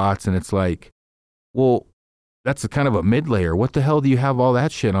certain spots. And it's like, well, that's a kind of a mid layer. What the hell do you have all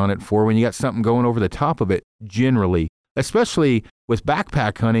that shit on it for when you got something going over the top of it generally, especially with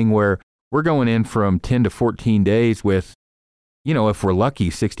backpack hunting where we're going in from 10 to 14 days with, if we're lucky,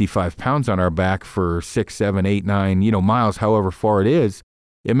 65 pounds on our back for 6, 7, 8, 9, miles, however far it is.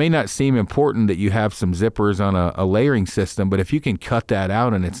 It may not seem important that you have some zippers on a layering system, but if you can cut that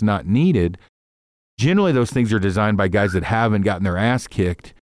out and it's not needed, generally those things are designed by guys that haven't gotten their ass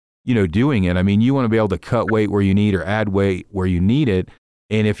kicked, doing it. You want to be able to cut weight where you need or add weight where you need it.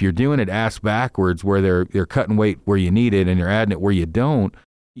 And if you're doing it ass backwards, where they're cutting weight where you need it and you're adding it where you don't,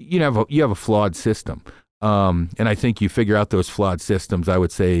 you have a flawed system. And I think you figure out those flawed systems. I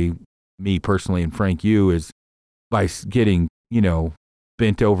would say, me personally, and Frank, you, is by getting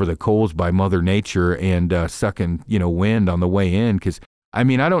bent over the coals by Mother Nature and sucking wind on the way in. Because I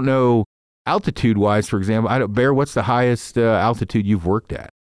don't know altitude wise, for example. Bear, what's the highest altitude you've worked at?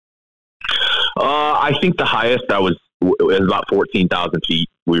 I think the highest it was about 14,000 feet.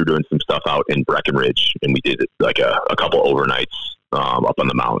 We were doing some stuff out in Breckenridge, and we did like a couple overnights up on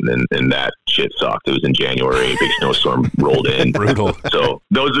the mountain, and that shit sucked. It was in January, a big snowstorm rolled in. Brutal. So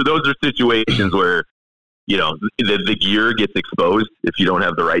those are situations where the gear gets exposed if you don't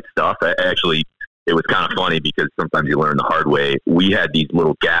have the right stuff. Actually, it was kind of funny because sometimes you learn the hard way. We had these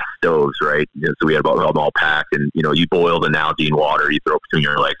little gas stoves, right? So we had about them all packed, and you boil the Nalgene water, you throw it between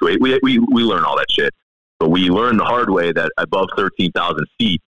your legs. We learn all that shit. But we learned the hard way that above 13,000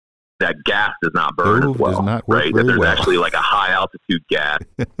 feet, that gas does not burn as well, right? That there's actually like a high altitude gas,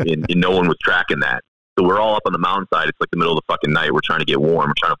 and no one was tracking that. So we're all up on the mountainside. It's like the middle of the fucking night. We're trying to get warm.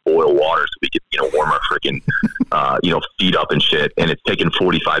 We're trying to boil water so we can, warm our freaking, feet up and shit. And it's taking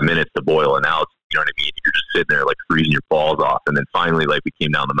 45 minutes to boil an ounce. You know what I mean? You're just sitting there like freezing your balls off. And then finally, like, we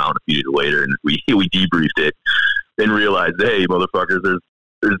came down the mountain a few days later and we debriefed it and realized, hey, motherfuckers,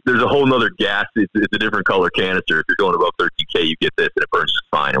 there's a whole nother gas. It's a different color canister. If you're going above 13K, you get this, and it burns just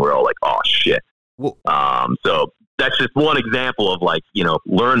fine. And we're all like, oh shit. Well, so that's just one example of like,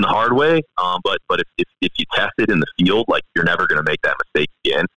 learn the hard way. But if you test it in the field, like, you're never going to make that mistake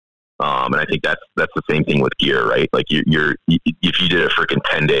again. And I think that's the same thing with gear, right? Like if you did a freaking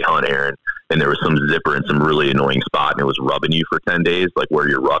 10-day hunt, Aaron, and there was some zipper in some really annoying spot and it was rubbing you for 10 days, like where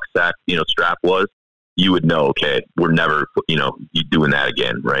your rucksack, strap was, you would know, okay, we're never, doing that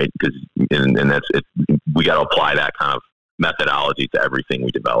again, right? Because and that's it. We got to apply that kind of methodology to everything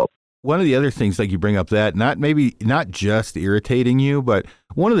we develop. One of the other things, like you bring up, that not just irritating you, but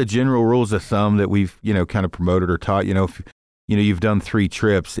one of the general rules of thumb that we've kind of promoted or taught, if you've done 3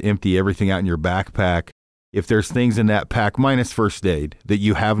 trips, empty everything out in your backpack. If there's things in that pack minus first aid that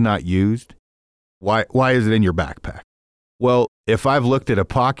you have not used, why is it in your backpack? Well, if I've looked at a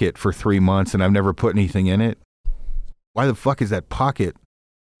pocket for 3 months and I've never put anything in it, why the fuck is that pocket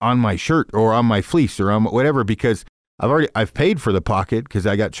on my shirt or on my fleece or on whatever? Because I've paid for the pocket because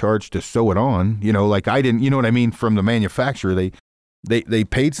I got charged to sew it on. Like I didn't, what I mean, from the manufacturer. They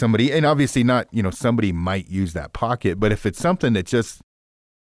paid somebody, and obviously not, somebody might use that pocket, but if it's something that just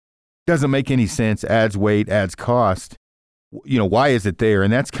doesn't make any sense, adds weight, adds cost, why is it there?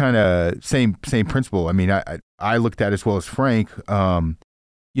 And that's kind of same principle. I mean, I looked at it as well as Frank.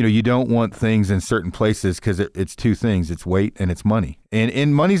 You don't want things in certain places because it's 2 things: it's weight and it's money.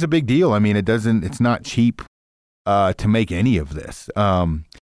 And money's a big deal. I mean, it's not cheap to make any of this.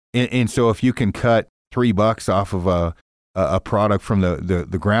 And so if you can cut $3 off of a product from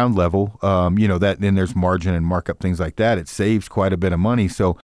the ground level, that then there's margin and markup, things like that. It saves quite a bit of money.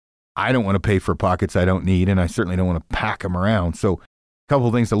 So I don't want to pay for pockets I don't need, and I certainly don't want to pack them around. So a couple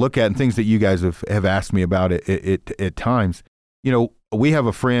of things to look at and things that you guys have asked me about it at times. We have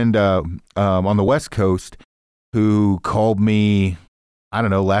a friend on the West Coast who called me, I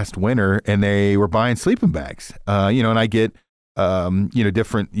don't know, last winter, and they were buying sleeping bags. And I get,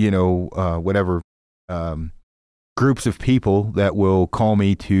 different, whatever groups of people that will call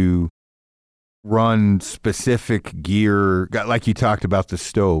me to run specific gear, like you talked about the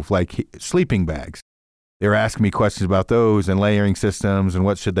stove, like sleeping bags. They're asking me questions about those and layering systems and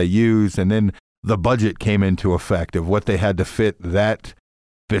what should they use. And then the budget came into effect of what they had to fit that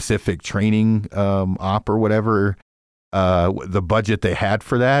specific training op or whatever, the budget they had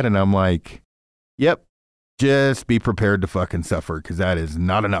for that. And I'm like, yep, just be prepared to fucking suffer because that is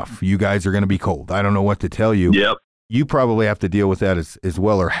not enough. You guys are going to be cold. I don't know what to tell you. Yep. You probably have to deal with that as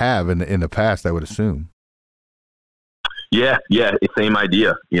well, or have in the past, I would assume. Yeah, same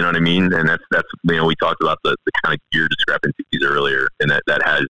idea. You know what I mean? And that's we talked about the kind of gear discrepancies earlier, and that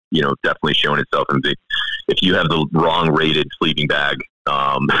has definitely shown itself. And if you have the wrong rated sleeping bag,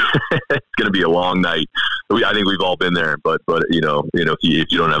 it's going to be a long night. I think we've all been there. But if you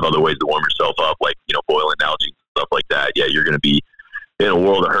don't have other ways to warm yourself up, like boiling algae and stuff like that, yeah, you're going to be in a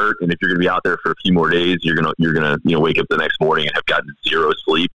world of hurt. And if you're going to be out there for a few more days, you're gonna wake up the next morning and have gotten 0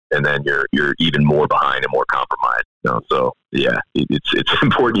 sleep, and then you're even more behind and more compromised. So yeah, it's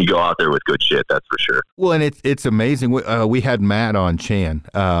important you go out there with good shit. That's for sure. Well, and it's amazing. We had Matt on Chan,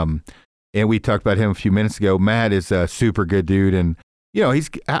 and we talked about him a few minutes ago. Matt is a super good dude, and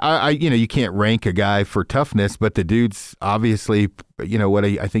he's you can't rank a guy for toughness, but the dude's obviously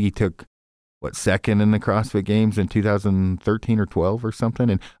I think he took second in the CrossFit Games in 2013 or 12 or something.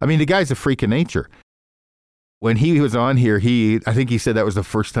 And I mean, the guy's a freak of nature. When he was on here, I think he said that was the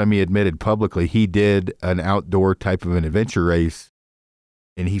first time he admitted publicly he did an outdoor type of an adventure race.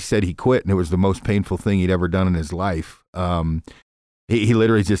 And he said he quit, and it was the most painful thing he'd ever done in his life. He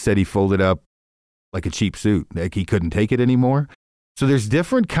literally just said he folded up like a cheap suit. Like he couldn't take it anymore. So there's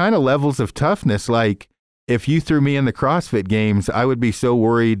different kind of levels of toughness. Like if you threw me in the CrossFit Games, I would be so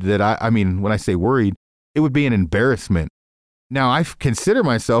worried that I mean, when I say worried, it would be an embarrassment. Now, I consider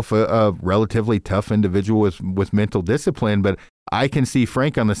myself a relatively tough individual with mental discipline, but I can see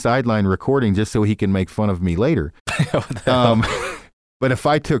Frank on the sideline recording just so he can make fun of me later. But if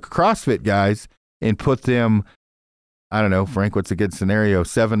I took CrossFit guys and put them, I don't know, Frank, what's a good scenario?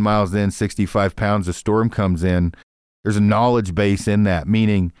 7 miles in, 65 pounds, a storm comes in. There's a knowledge base in that,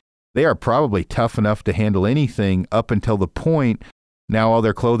 meaning they are probably tough enough to handle anything up until the point now all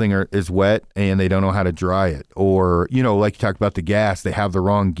their clothing is wet and they don't know how to dry it. Or, you know, like you talked about the gas, they have the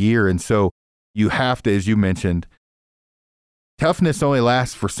wrong gear. And so you have to, as you mentioned, toughness only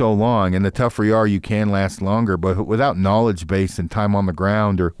lasts for so long. And the tougher you are, you can last longer. But without knowledge base and time on the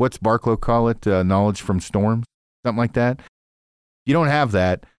ground, or what's Barklow call it? Knowledge from storms, something like that. You don't have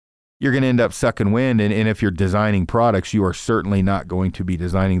that. You're going to end up sucking wind. And if you're designing products, you are certainly not going to be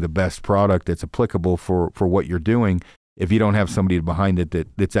designing the best product that's applicable for what you're doing if you don't have somebody behind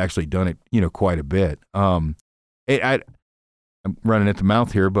it that's actually done it, you know, quite a bit. I'm running at the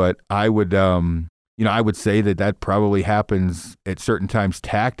mouth here, but I would, I would say that probably happens at certain times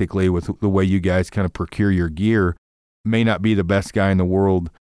tactically with the way you guys kind of procure your gear. May not be the best guy in the world,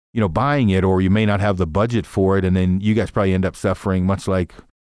 you know, buying it, or you may not have the budget for it. And then you guys probably end up suffering, much like,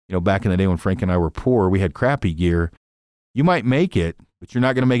 you know, back in the day when Frank and I were poor, we had crappy gear. You might make it, but you're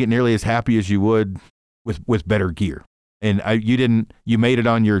not going to make it nearly as happy as you would with better gear. And you made it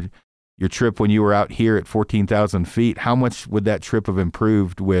on your trip when you were out here at 14,000 feet. How much would that trip have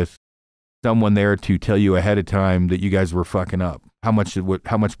improved with someone there to tell you ahead of time that you guys were fucking up? How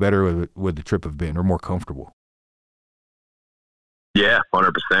much better would the trip have been, or more comfortable? Yeah,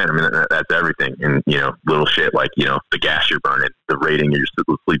 100%. I mean, that's everything. And, you know, little shit like, you know, the gas you're burning, the rating of your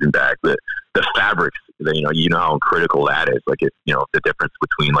sleeping bag, the fabrics, you know how critical that is. Like, it's, you know, the difference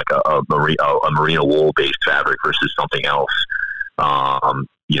between like a merino wool based fabric versus something else.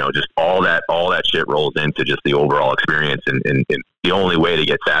 You know, just all that shit rolls into just the overall experience. And the only way to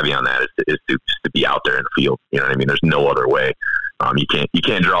get savvy on that is to be out there in the field. You know what I mean? There's no other way. You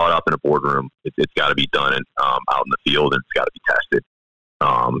can't draw it up in a boardroom. It's got to be done out in the field, and it's got to be tested.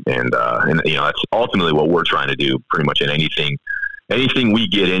 And you know, that's ultimately what we're trying to do pretty much in anything we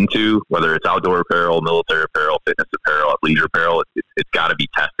get into, whether it's outdoor apparel, military apparel, fitness apparel, leisure apparel. It's got to be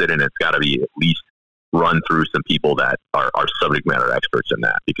tested, and it's got to be at least run through some people that are subject matter experts in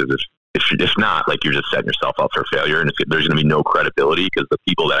that. Because if not, like, you're just setting yourself up for failure, and there's going to be no credibility, because the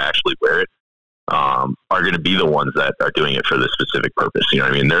people that actually wear it are going to be the ones that are doing it for the specific purpose. You know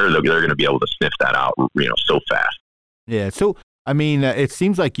what I mean? They're going to be able to sniff that out, you know, so fast. Yeah. So, I mean, it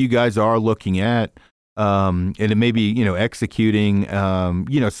seems like you guys are looking at, and it may be, you know, executing,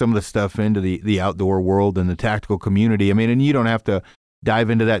 you know, some of the stuff into the outdoor world and the tactical community. I mean, and you don't have to dive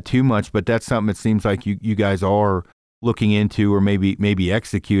into that too much, but that's something it seems like you guys are looking into, or maybe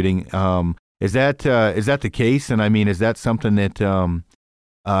executing. Is that the case? And I mean, is that something that,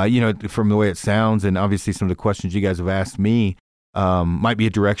 you know, from the way it sounds, and obviously some of the questions you guys have asked me, might be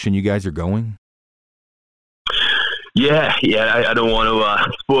a direction you guys are going? Yeah. I don't want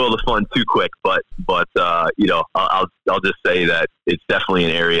to spoil the fun too quick, but you know, I'll just say that it's definitely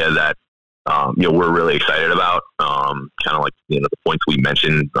an area that you know, we're really excited about. Kind of like, you know, the points we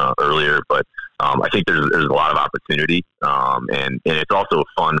mentioned earlier, but I think there's a lot of opportunity, and it's also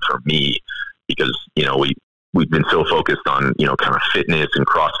fun for me because, you know, we've been so focused on, you know, kind of fitness and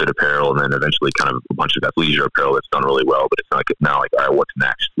CrossFit apparel, and then eventually kind of a bunch of that leisure apparel that's done really well. But it's now like, all right, what's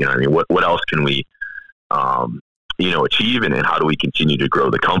next? You know what I mean? What else can we, you know, achieve, and how do we continue to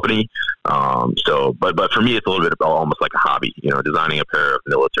grow the company? But for me, it's a little bit of almost like a hobby. You know, designing a pair of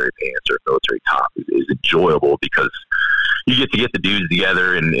military pants or a military top is enjoyable because you get to get the dudes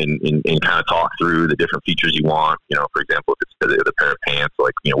together and kind of talk through the different features you want. You know, for example, if it's the pair of pants,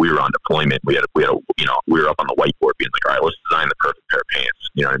 like, you know, we were on deployment, we had you know, we were up on the whiteboard being like, all right, let's design the perfect pair of pants.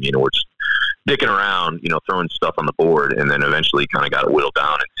 You know what I mean? And we're just dicking around, you know, throwing stuff on the board, and then eventually kind of got it whittled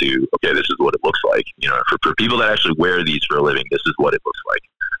down into, okay, this is what it looks like. You know, for people that actually wear these for a living, this is what it looks like.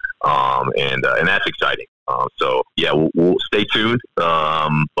 And that's exciting. So yeah, we'll stay tuned.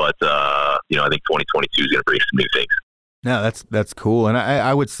 But you know, I think 2022 is going to bring some new things. No, that's cool. And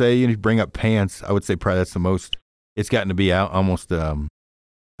I would say, you know, you bring up pants, I would say probably that's the most, it's gotten to be almost a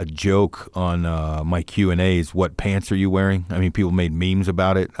a joke on my Q&As. What pants are you wearing? I mean, people made memes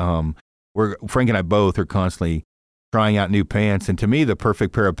about it. Frank and I both are constantly trying out new pants, and to me, the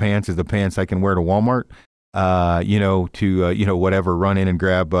perfect pair of pants is the pants I can wear to Walmart. Whatever, run in and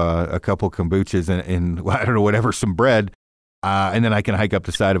grab a couple kombuchas and I don't know, whatever, some bread, and then I can hike up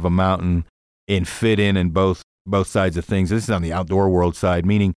the side of a mountain and fit in both sides of things. This is on the outdoor world side,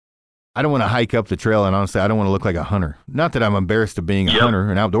 meaning I don't want to hike up the trail, and honestly, I don't want to look like a hunter. Not that I'm embarrassed of being a hunter,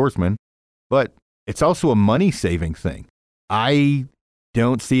 an outdoorsman, but it's also a money-saving thing. I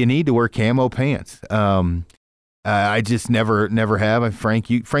don't see a need to wear camo pants. I just never have. Frank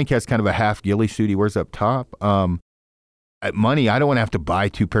has kind of a half ghillie suit he wears up top. Money, I don't want to have to buy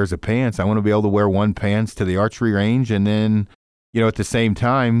 2 pairs of pants. I want to be able to wear one pants to the archery range, and then, at the same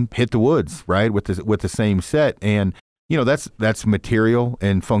time, hit the woods, right, with the same set. And that's material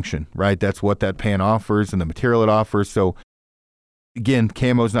and function, right? That's what that pant offers and the material it offers. So again,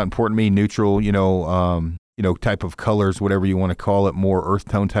 camo is not important to me. Neutral, type of colors, whatever you want to call it, more earth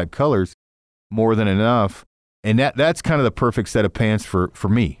tone type colors, more than enough. And that's kind of the perfect set of pants for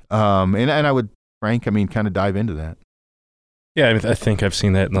me. And I would, Frank, kind of dive into that. Yeah, I think I've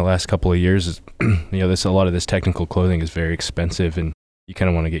seen that in the last couple of years. A lot of this technical clothing is very expensive, and you kind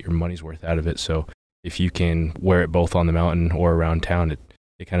of want to get your money's worth out of it. So if you can wear it both on the mountain or around town, it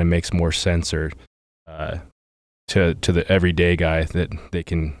kind of makes more sense, or to the everyday guy, that they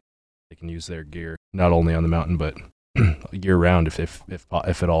can use their gear not only on the mountain but year round if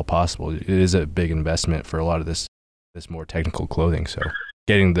at all possible. It is a big investment for a lot of this more technical clothing. So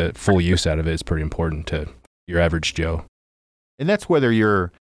getting the full use out of it is pretty important to your average Joe. And that's whether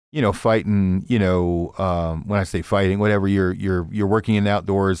you're fighting, when I say fighting, whatever, you're working in the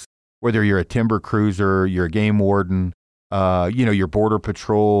outdoors. Whether you're a timber cruiser, you're a game warden, you're border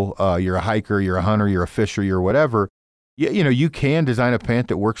patrol, you're a hiker, you're a hunter, you're a fisher, you're whatever, you can design a pant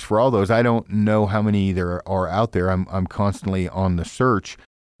that works for all those. I don't know how many there are out there. I'm constantly on the search,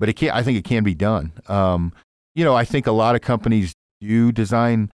 but I think it can be done. I think a lot of companies do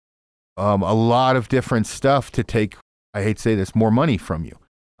design a lot of different stuff to take, I hate to say this, more money from you.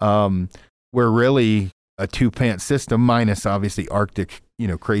 Where really a 2-pant system, minus obviously Arctic,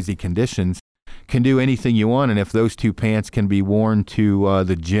 crazy conditions, can do anything you want. And if those 2 pants can be worn to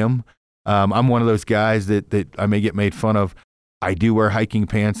the gym, I'm one of those guys that I may get made fun of. I do wear hiking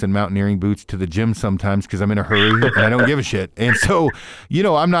pants and mountaineering boots to the gym sometimes because I'm in a hurry and I don't give a shit. And so,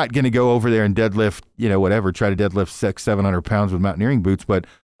 I'm not going to go over there and deadlift, try to deadlift 600-700 pounds with mountaineering boots, but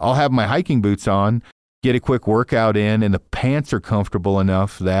I'll have my hiking boots on, get a quick workout in, and the pants are comfortable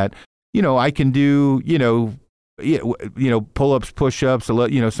enough that, I can do, pull-ups, push-ups,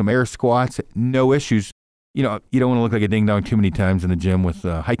 some air squats, no issues. You don't want to look like a ding-dong too many times in the gym with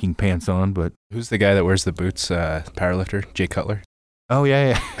hiking pants on, but... Who's the guy that wears the boots, powerlifter? Jay Cutler? Oh,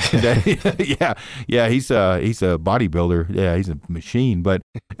 yeah. Yeah, he's a bodybuilder. Yeah, he's a machine. But,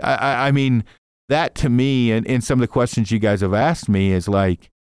 I mean, that to me, and some of the questions you guys have asked me is like,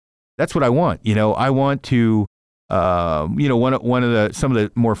 that's what I want. I want to... some of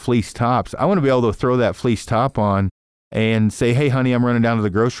the more fleece tops, I want to be able to throw that fleece top on and say, hey, honey, I'm running down to the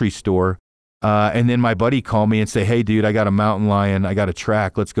grocery store. And then my buddy call me and say, hey, dude, I got a mountain lion. I got a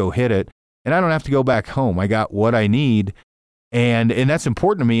track. Let's go hit it. And I don't have to go back home. I got what I need. And that's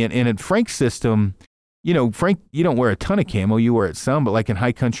important to me. And in Frank's system, Frank, you don't wear a ton of camo. You wear it some, but like in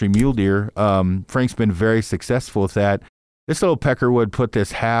high country mule deer, Frank's been very successful with that. This little Peckerwood put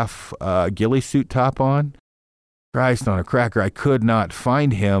this half ghillie suit top on. Christ on a cracker, I could not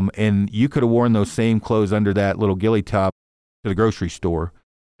find him, and you could have worn those same clothes under that little ghillie top to the grocery store,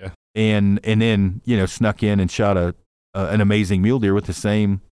 and then snuck in and shot an amazing mule deer with the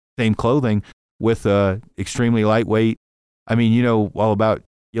same clothing with extremely lightweight. I mean, all about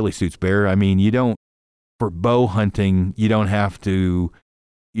ghillie suits, Bear. I mean, for bow hunting, you don't have to.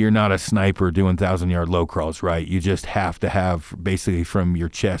 You're not a sniper doing 1,000-yard low crawls, right? You just have to have basically from your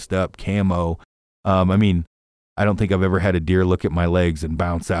chest up camo. I don't think I've ever had a deer look at my legs and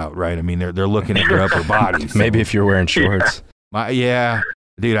bounce out, right? I mean, they're looking at your upper body. So. Maybe if you're wearing shorts.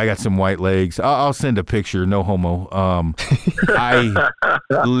 Dude, I got some white legs. I'll send a picture. No homo. I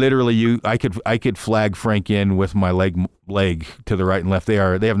literally, I could flag Frank in with my leg to the right and left. They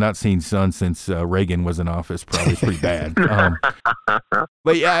have not seen sun since Reagan was in office. Probably it's pretty bad.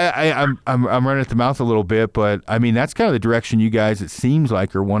 But yeah, I'm running at the mouth a little bit. But I mean, that's kind of the direction you guys, it seems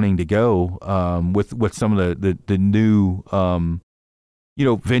like, are wanting to go with some of the new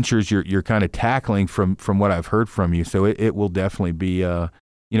ventures you're kind of tackling from what I've heard from you. So it will definitely be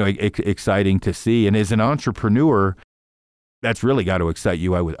exciting to see. And as an entrepreneur, that's really got to excite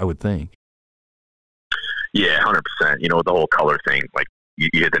you, I would think. Yeah, 100%. The whole color thing, like,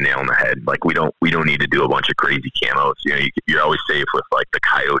 you hit the nail on the head. Like we don't need to do a bunch of crazy camos. You know, you're always safe with like the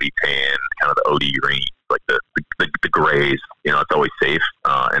coyote tan, kind of the OD green, like the grays. You know, it's always safe.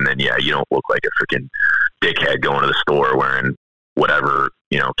 And then you don't look like a freaking dickhead going to the store wearing whatever,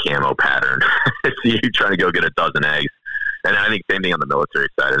 you know, camo pattern. So you're trying to go get a dozen eggs. And I think same thing on the military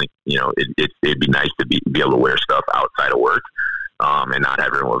side. I think, you know, it'd be nice to be able to wear stuff outside of work, and not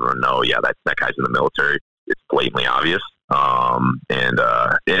have everyone know, that guy's in the military. It's blatantly obvious. And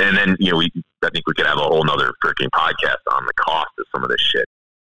then, you know, I think we could have a whole nother freaking podcast on the cost of some of this shit,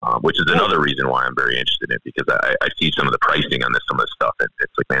 which is another reason why I'm very interested in it, because I see some of the pricing on some of this stuff, and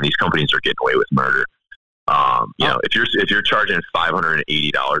it's like, man, these companies are getting away with murder. You know, if you're charging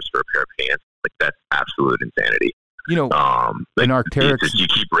 $580 for a pair of pants, like that's absolute insanity. You know, like, in Arc'teryx, you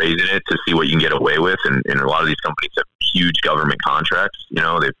keep raising it to see what you can get away with, and a lot of these companies have huge government contracts. You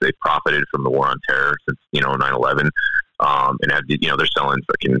know, they've profited from the war on terror since, you know, 9/11, and have, you know, they're selling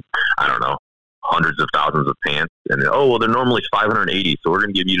fucking, I don't know, hundreds of thousands of pants, and they're normally $580, so we're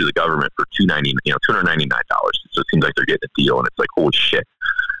going to give you to the government for $299. So it seems like they're getting a deal, and it's like, holy shit.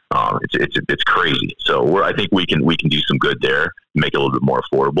 It's crazy. So I think we can do some good there, make it a little bit more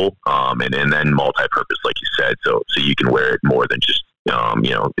affordable, and then multi-purpose, like you said, so you can wear it more than just you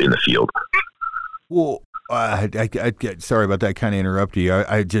know, in the field. Well, I sorry about that. Kind of interrupted you.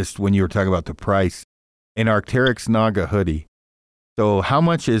 I just, when you were talking about the price, an Arc'teryx Naga hoodie. So how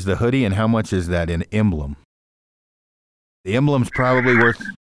much is the hoodie, and how much is that in emblem? The emblem's probably worth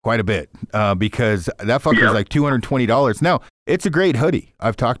quite a bit, because that fucker's like $220. Now, it's a great hoodie.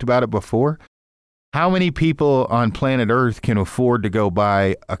 I've talked about it before. How many people on planet Earth can afford to go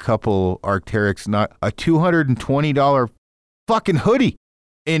buy a couple Arc'teryx, not a $220 fucking hoodie?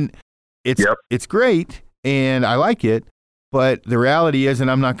 And it's great, and I like it, but the reality is, and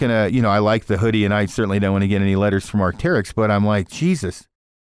I'm not going to, you know, I like the hoodie, and I certainly don't want to get any letters from Arc'teryx, but I'm like, Jesus,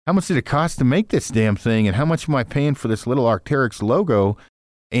 how much did it cost to make this damn thing, and how much am I paying for this little Arc'teryx logo?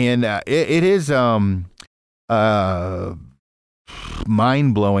 And it is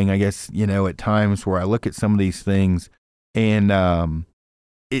mind-blowing, I guess, you know, at times where I look at some of these things, and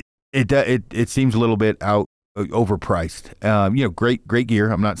it seems a little bit overpriced. You know, great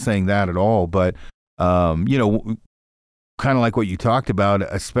gear. I'm not saying that at all, but you know, kind of like what you talked about,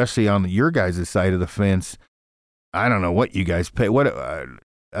 especially on your guys' side of the fence. I don't know what you guys pay. What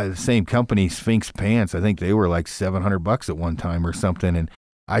the same company, Sphinx Pants, I think they were like $700 at one time or something, and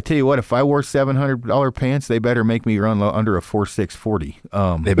I tell you what, if I wore $700 pants, they better make me run under a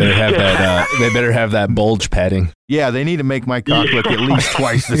 4.640. They better have that. They better have that bulge padding. Yeah, they need to make my cock look at least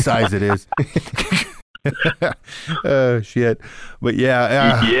twice the size it is. Oh shit! But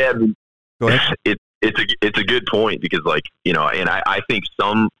yeah. Go ahead. It's a good point, because, like, you know, and I think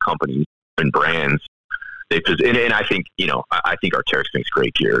some companies and brands, and I think, you know, I think Arc'teryx makes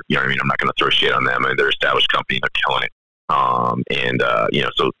great gear. You know what I mean? I'm not going to throw shit on them. I mean, they're an established company. They're killing it. You know,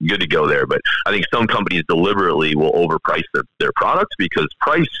 so good to go there. But I think some companies deliberately will overprice their products, because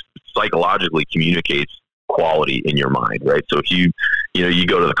price psychologically communicates quality in your mind, right? So if you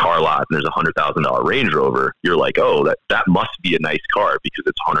go to the car lot and there's $100,000 Range Rover, you're like, oh, that must be a nice car because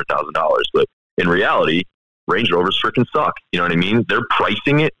it's $100,000. But in reality, Range Rovers freaking suck. You know what I mean? They're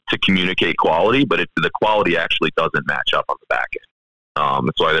pricing it to communicate quality, but the quality actually doesn't match up on the back end.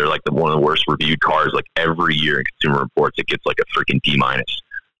 That's why they're like one of the worst reviewed cars. Like every year in Consumer Reports, it gets like a freaking D-.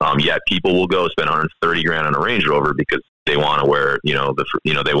 Yet people will go spend $130,000 on a Range Rover because they want to wear, you know,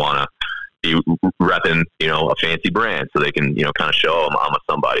 they want to be repping, you know, a fancy brand, so they can, you know, kind of show them I'm a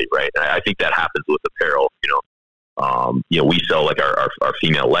somebody, right? And I think that happens with apparel. You know, we sell like our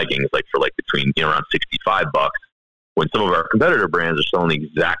female leggings like for like between, you know, around $65, when some of our competitor brands are selling the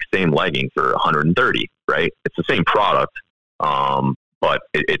exact same legging for $130, right? It's the same product. But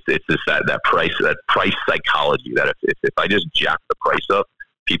it's just that price psychology, that if I just jack the price up,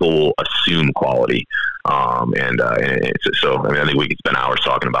 people will assume quality. And so I mean, I think we could spend hours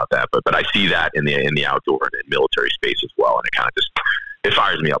talking about that, but I see that in the outdoor and in military space as well. And it kind of it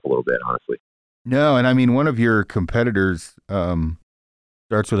fires me up a little bit, honestly. No. And I mean, one of your competitors,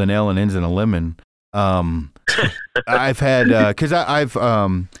 starts with an L and ends in a lemon. I've had, cause I've,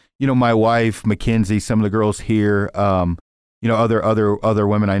 you know, my wife, Mackenzie, some of the girls here, you know, other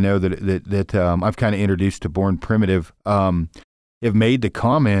women I know that I've kind of introduced to Born Primitive, have made the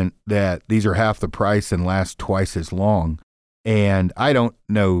comment that these are half the price and last twice as long. And I don't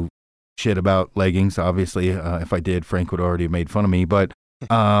know shit about leggings, obviously. If I did, Frank would already have made fun of me. But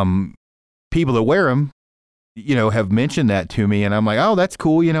people that wear them, you know, have mentioned that to me, and I'm like, oh, that's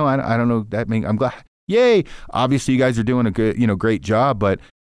cool. You know, I don't know. I'm glad. Yay! Obviously, you guys are doing a good, you know, great job. But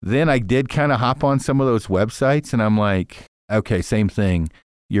then I did kind of hop on some of those websites, and I'm like, okay, same thing.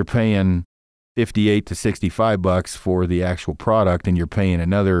 You're paying $58 to $65 for the actual product, and you're paying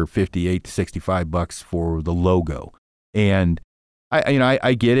another $58 to $65 for the logo. And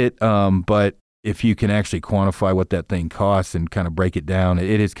I get it, but if you can actually quantify what that thing costs and kind of break it down,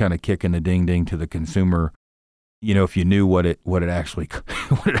 it is kind of kicking the ding ding to the consumer. If you knew what it actually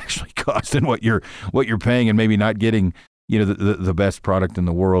costs and what you're paying, and maybe not getting the best product in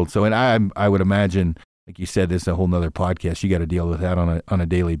the world. So, and I would imagine, like you said, this is a whole nother podcast. You got to deal with that on a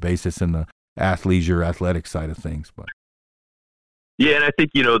daily basis in the athleisure, athletic side of things. But yeah, and I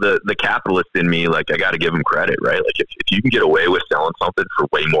think the capitalist in me, like, I got to give them credit, right? Like, if you can get away with selling something for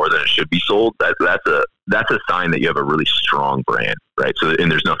way more than it should be sold, that's a sign that you have a really strong brand, right? So,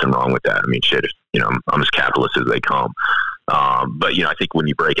 and there's nothing wrong with that. I mean, shit, I'm as capitalist as they come. But I think when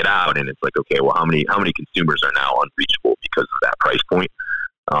you break it out and it's like, okay, well, how many consumers are now unreachable because of that price point?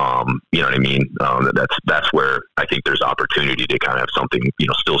 You know what I mean? That's where I think there's opportunity to kind of have something,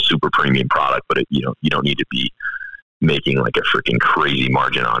 still super premium product, but you don't need to be making like a freaking crazy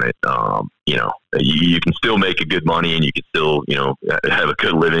margin on it. You can still make a good money and you can still, have a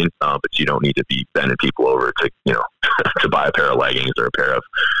good living, but you don't need to be bending people over to, to buy a pair of leggings or a pair of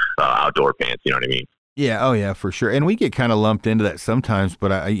outdoor pants. You know what I mean? Yeah. Oh yeah, for sure. And we get kind of lumped into that sometimes,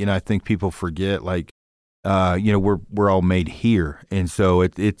 but I think people forget, like, we're all made here. And so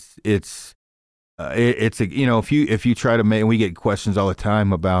it's if you try to make, and we get questions all the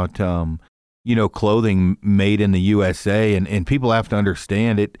time about, clothing made in the USA, and people have to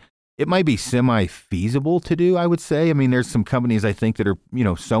understand it might be semi-feasible to do, I would say. I mean, there's some companies I think that are,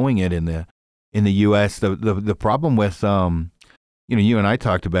 sewing it in the US. The problem with, you and I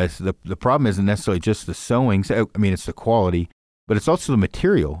talked about it, the problem isn't necessarily just the sewing. I mean, it's the quality, but it's also the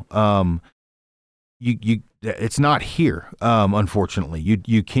material. It's not here, unfortunately.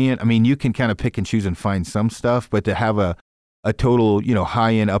 You can't, I mean, you can kind of pick and choose and find some stuff, but to have a total,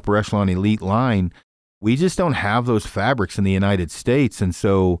 high-end, upper echelon elite line, we just don't have those fabrics in the United States. And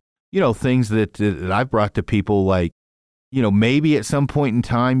so, things that I've brought to people, like, maybe at some point in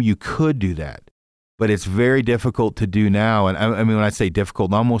time you could do that, but it's very difficult to do now. And I mean, when I say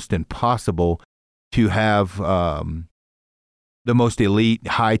difficult, almost impossible to have the most elite,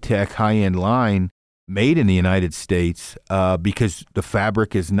 high-tech, high-end line made in the United States, because the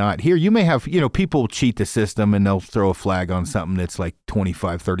fabric is not here. You may have, people cheat the system and they'll throw a flag on something that's like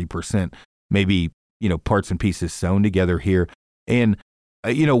 25, 30%, maybe, parts and pieces sewn together here. And,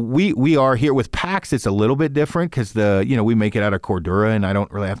 we are here with PAX. It's a little bit different because we make it out of Cordura, and I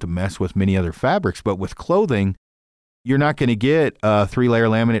don't really have to mess with many other fabrics. But with clothing, you're not going to get 3-layer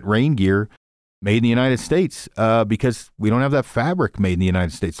laminate rain gear made in the United States, because we don't have that fabric made in the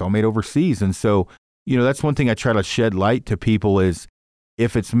United States. It's all made overseas. And so, that's one thing I try to shed light to people is,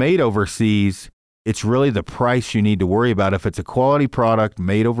 if it's made overseas, it's really the price you need to worry about. If it's a quality product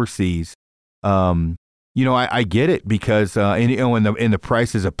made overseas, I get it, because and the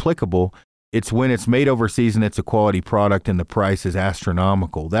price is applicable. It's when it's made overseas and it's a quality product and the price is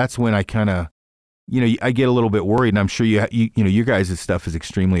astronomical. That's when I kind of, I get a little bit worried. And I'm sure your guys' stuff is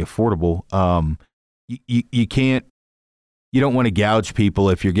extremely affordable. You can't. You don't want to gouge people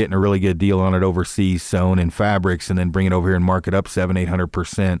if you're getting a really good deal on it overseas, sewn in fabrics, and then bring it over here and mark it up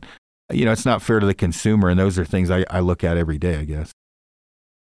 700-800%. It's not fair to the consumer, and those are things I look at every day, I guess.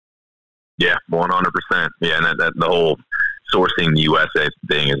 Yeah, 100%. Yeah, and that the whole sourcing the USA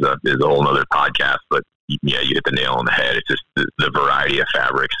thing is a whole other podcast. But yeah, you hit the nail on the head. It's just the variety of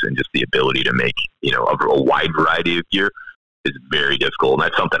fabrics and just the ability to make a wide variety of gear is very difficult, and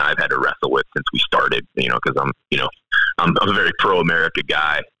that's something I've had to wrestle with since we started. Because I'm a very pro-America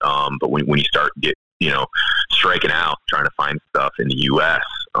guy, but when you start striking out trying to find stuff in the U.S.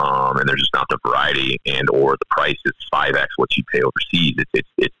 And there's just not the variety or the price is 5x what you pay overseas,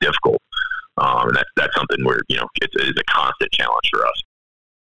 it's difficult, and that's something where it's a constant challenge for us.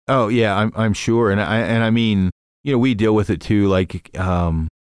 Oh yeah, I'm sure, and I mean, we deal with it too. Like,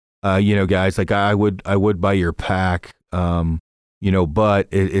 guys, like I would buy your pack. But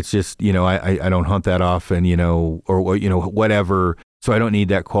it's just, I don't hunt that often, or whatever. So I don't need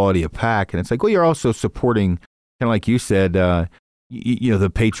that quality of pack. And it's like, well, you're also supporting, kind of like you said,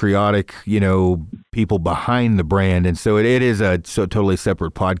 the patriotic, people behind the brand. And so it is a totally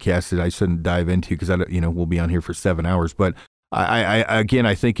separate podcast that I shouldn't dive into, because we'll be on here for 7 hours. But I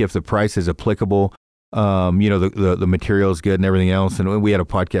think if the price is applicable, the material is good and everything else. And we had a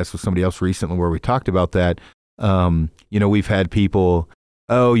podcast with somebody else recently where we talked about that. We've had people,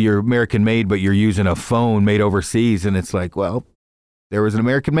 oh, you're American made, but you're using a phone made overseas. And it's like, well, there was an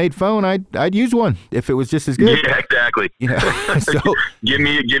American made phone. I'd use one if it was just as good. Yeah, exactly. So give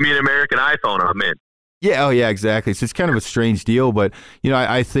me an American iPhone, I'm in. Yeah, oh yeah, exactly. So it's kind of a strange deal, but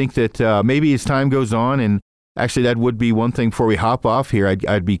I think that maybe as time goes on, and actually that would be one thing before we hop off here.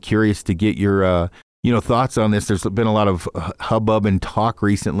 I'd be curious to get your thoughts on this. There's been a lot of hubbub and talk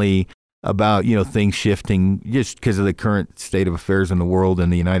recently about things shifting just because of the current state of affairs in the world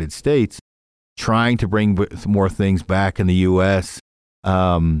and the United States, trying to bring more things back in the U.S.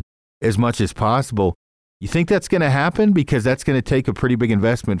 As much as possible. You think that's going to happen? Because that's going to take a pretty big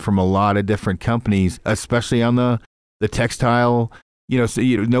investment from a lot of different companies, especially on the textile.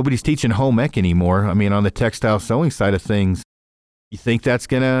 Nobody's teaching home ec anymore. I mean, on the textile sewing side of things, you think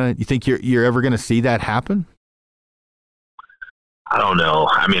you're ever going to see that happen? I don't know.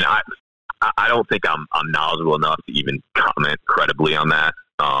 I mean, I don't think I'm knowledgeable enough to even comment credibly on that.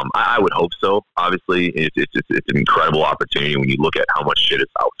 I would hope so. Obviously, it's an incredible opportunity when you look at how much shit is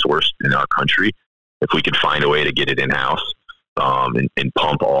outsourced in our country. If we could find a way to get it in-house and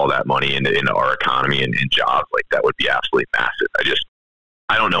pump all that money into our economy and jobs, like that would be absolutely massive.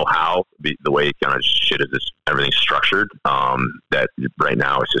 I don't know how the way kind of shit is everything's structured. That right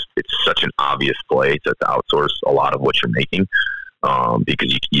now it's such an obvious play to outsource a lot of what you're making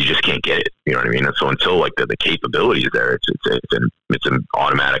because you just can't get it. You know what I mean? And so until like the capability is there, it's an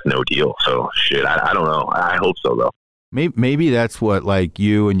automatic no deal. So shit, I don't know. I hope so though. Maybe that's what, like,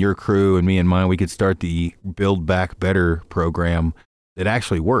 you and your crew and me and mine, we could start the Build Back Better program that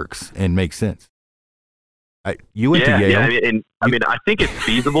actually works and makes sense. You went to Yale. I think it's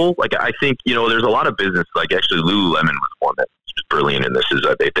feasible. Like, I think, there's a lot of business, like actually Lululemon was one that's brilliant in this, is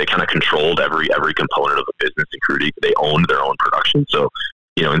that they kind of controlled every component of the business, including they owned their own production. So,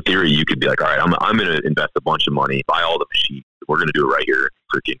 in theory, you could be like, all right, I'm going to invest a bunch of money, buy all the machines. We're going to do it right here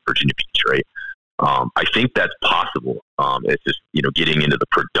in Virginia Beach, right? I think that's possible. It's just, getting into the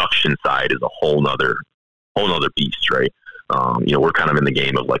production side is a whole nother beast, right? We're kind of in the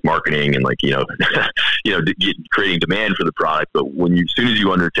game of like marketing and like, creating demand for the product. But as soon as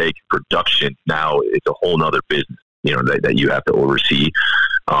you undertake production, now it's a whole nother business, that you have to oversee.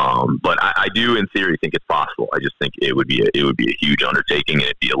 But I do in theory think it's possible. I just think it would be a huge undertaking and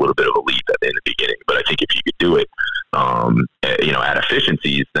it'd be a little bit of a leap in the beginning. But I think if you could do it, at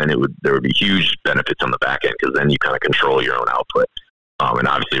efficiencies, then there would be huge benefits on the back end because then you kind of control your own output. And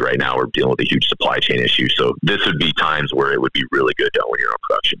obviously right now we're dealing with a huge supply chain issue. So this would be times where it would be really good to own your own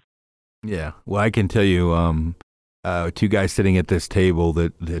production. Yeah. Well, I can tell you, two guys sitting at this table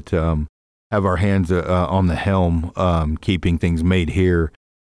that have our hands on the helm, keeping things made here.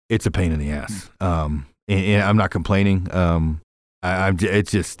 It's a pain in the ass. And I'm not complaining.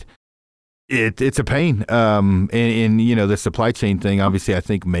 It's a pain. And the supply chain thing, obviously, I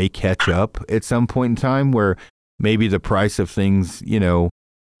think may catch up at some point in time where maybe the price of things,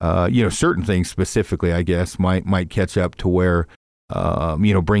 certain things specifically, I guess, might catch up to where,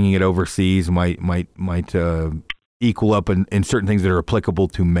 bringing it overseas might equal up in certain things that are applicable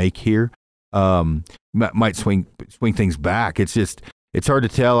to make here, might swing things back. It's hard to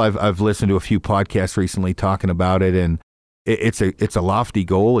tell. I've listened to a few podcasts recently talking about it, and it's a lofty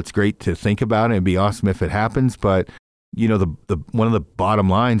goal. It's great to think about it. It'd be awesome if it happens, but the one of the bottom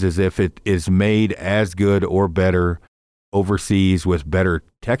lines is if it is made as good or better overseas with better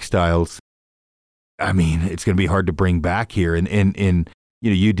textiles, I mean, it's going to be hard to bring back here. And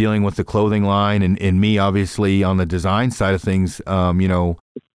you dealing with the clothing line and me obviously on the design side of things, I'm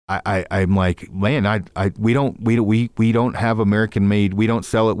like, man, we don't have American made. We don't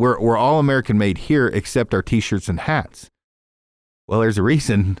sell it. We're all American made here except our t-shirts and hats. Well, there's a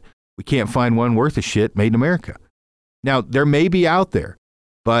reason we can't find one worth of shit made in America. Now, there may be out there,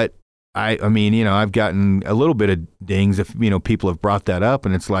 but I mean, I've gotten a little bit of dings if, people have brought that up,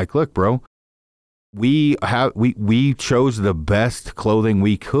 and it's like, look, bro, we chose the best clothing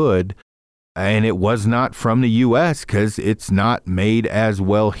we could, and it was not from the U.S. because it's not made as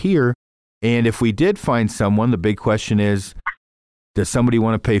well here. And if we did find someone, the big question is, does somebody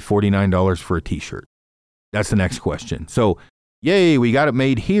want to pay $49 for a t-shirt? That's the next question. So, yay, we got it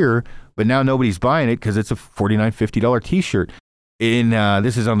made here, but now nobody's buying it because it's a $49, $50 t-shirt. And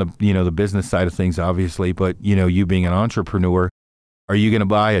this is on the, the business side of things, obviously, but, you being an entrepreneur, are you going to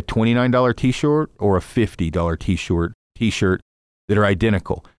buy a $29 t-shirt or a $50 t-shirt that are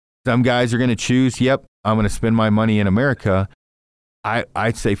identical? Some guys are going to choose, yep, I'm going to spend my money in America.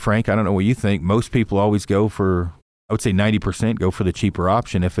 I'd say, Frank, I don't know what you think. Most people always go for, I would say 90% go for the cheaper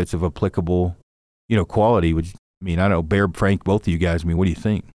option if it's of applicable, quality. I don't know, Bear, Frank, both of you guys, what do you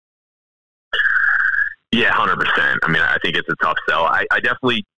think? Yeah, 100%. I think it's a tough sell. I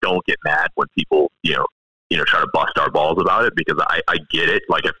definitely don't get mad when people, try to bust our balls about it because I get it.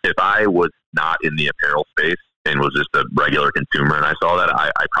 Like if I was not in the apparel space, and was just a regular consumer, and I saw that,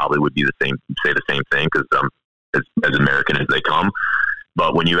 I probably would say the same thing, because I'm as American as they come.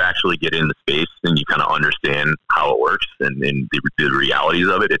 But when you actually get in the space and you kind of understand how it works and the realities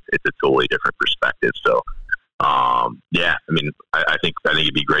of it, it's a totally different perspective. So, yeah, I mean, I think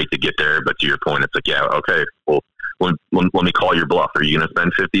it'd be great to get there. But to your point, it's like, yeah, okay, well, let me call your bluff. Are you going to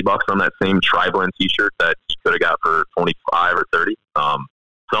spend $50 on that same Tri-Blend T-shirt that you could have got for 25 or 30?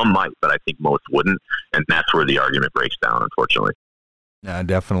 Some might, but I think most wouldn't, and that's where the argument breaks down, unfortunately. Yeah,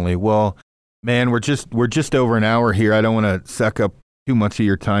 definitely. Well, man, we're just over an hour here. I don't want to suck up too much of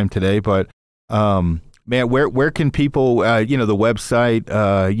your time today, but man, where can people, the website,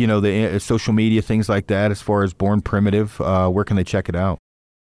 the social media, things like that, as far as Born Primitive, where can they check it out?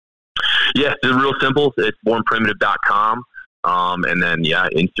 Yeah, it's real simple. It's bornprimitive.com. And then, yeah,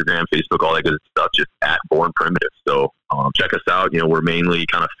 Instagram, Facebook, all that good stuff, just at Born Primitive. So check us out. We're mainly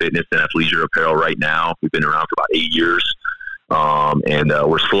kind of fitness and athleisure apparel right now. We've been around for about 8 years. And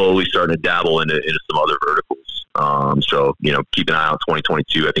we're slowly starting to dabble into some other verticals. So, keep an eye out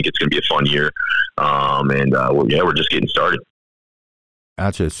 2022. I think it's going to be a fun year. We're just getting started.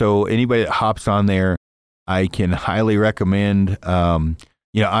 Gotcha. So anybody that hops on there, I can highly recommend, our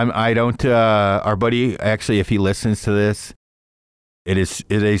buddy, actually, if he listens to this, it is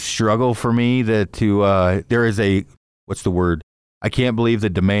a struggle for me there is what's the word? I can't believe the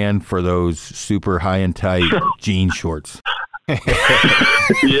demand for those super high and tight jean shorts. Yeah,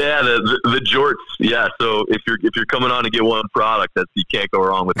 the jorts. Yeah, so if you're coming on to get one product, you can't go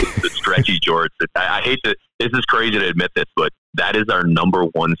wrong with the stretchy jorts. I hate to. This is crazy to admit this, but that is our number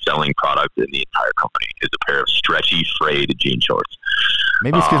one selling product in the entire company, is a pair of stretchy frayed jean shorts.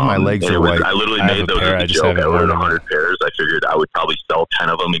 Maybe it's because my legs are white. I literally made those as a joke. I ordered 100 pairs. I figured I would probably sell 10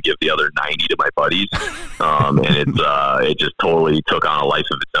 of them and give the other 90 to my buddies. And it just totally took on a life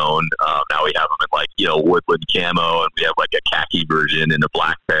of its own. Now we have them in woodland camo, and we have like a khaki version and a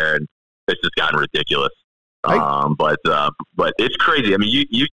black pair, and it's just gotten ridiculous. But it's crazy. I mean,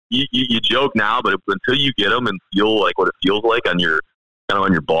 you joke now, but until you get them and feel like what it feels like on your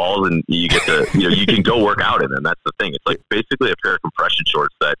balls, and you get to, you can go work out in them. That's the thing. It's like basically a pair of compression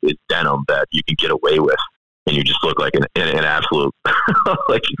shorts that is denim that you can get away with, and you just look like an absolute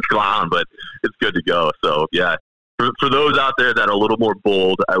like clown, but it's good to go. So yeah, for those out there that are a little more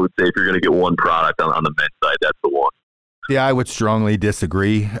bold, I would say if you're going to get one product on the men's side, that's the one. Yeah, I would strongly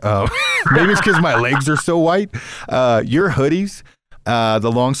disagree. Maybe it's because my legs are so white. Your hoodies,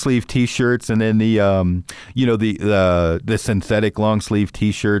 the long sleeve T-shirts, and then the synthetic long sleeve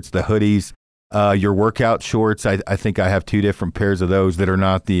T-shirts, the hoodies, your workout shorts. I think I have 2 different pairs of those that are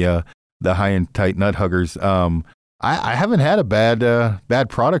not the high and tight nut huggers. I haven't had a bad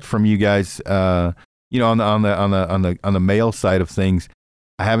product from you guys. On the male side of things,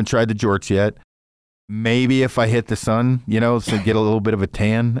 I haven't tried the jorts yet. Maybe if I hit the sun, so get a little bit of a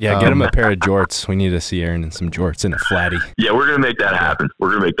tan. Yeah, get him a pair of jorts. We need to see Aaron in some jorts and a flatty. Yeah, we're going to make that happen.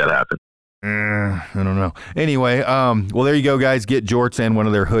 I don't know. Anyway, well, there you go, guys. Get jorts and one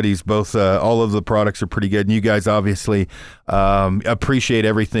of their hoodies. Both, all of the products are pretty good. And you guys obviously appreciate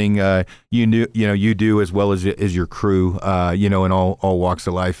everything you do, as well as your crew, in all walks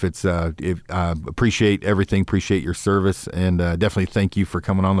of life. It's appreciate everything, appreciate your service, and definitely thank you for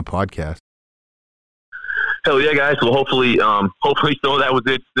coming on the podcast. Hell yeah, guys. Well, hopefully some of that was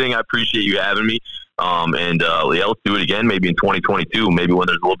interesting. I appreciate you having me. Let's do it again, maybe in 2022, maybe when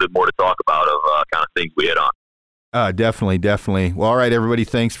there's a little bit more to talk about of kind of things we hit on. Definitely. Well, all right, everybody.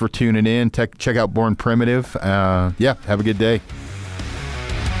 Thanks for tuning in. Check out Born Primitive. Have a good day.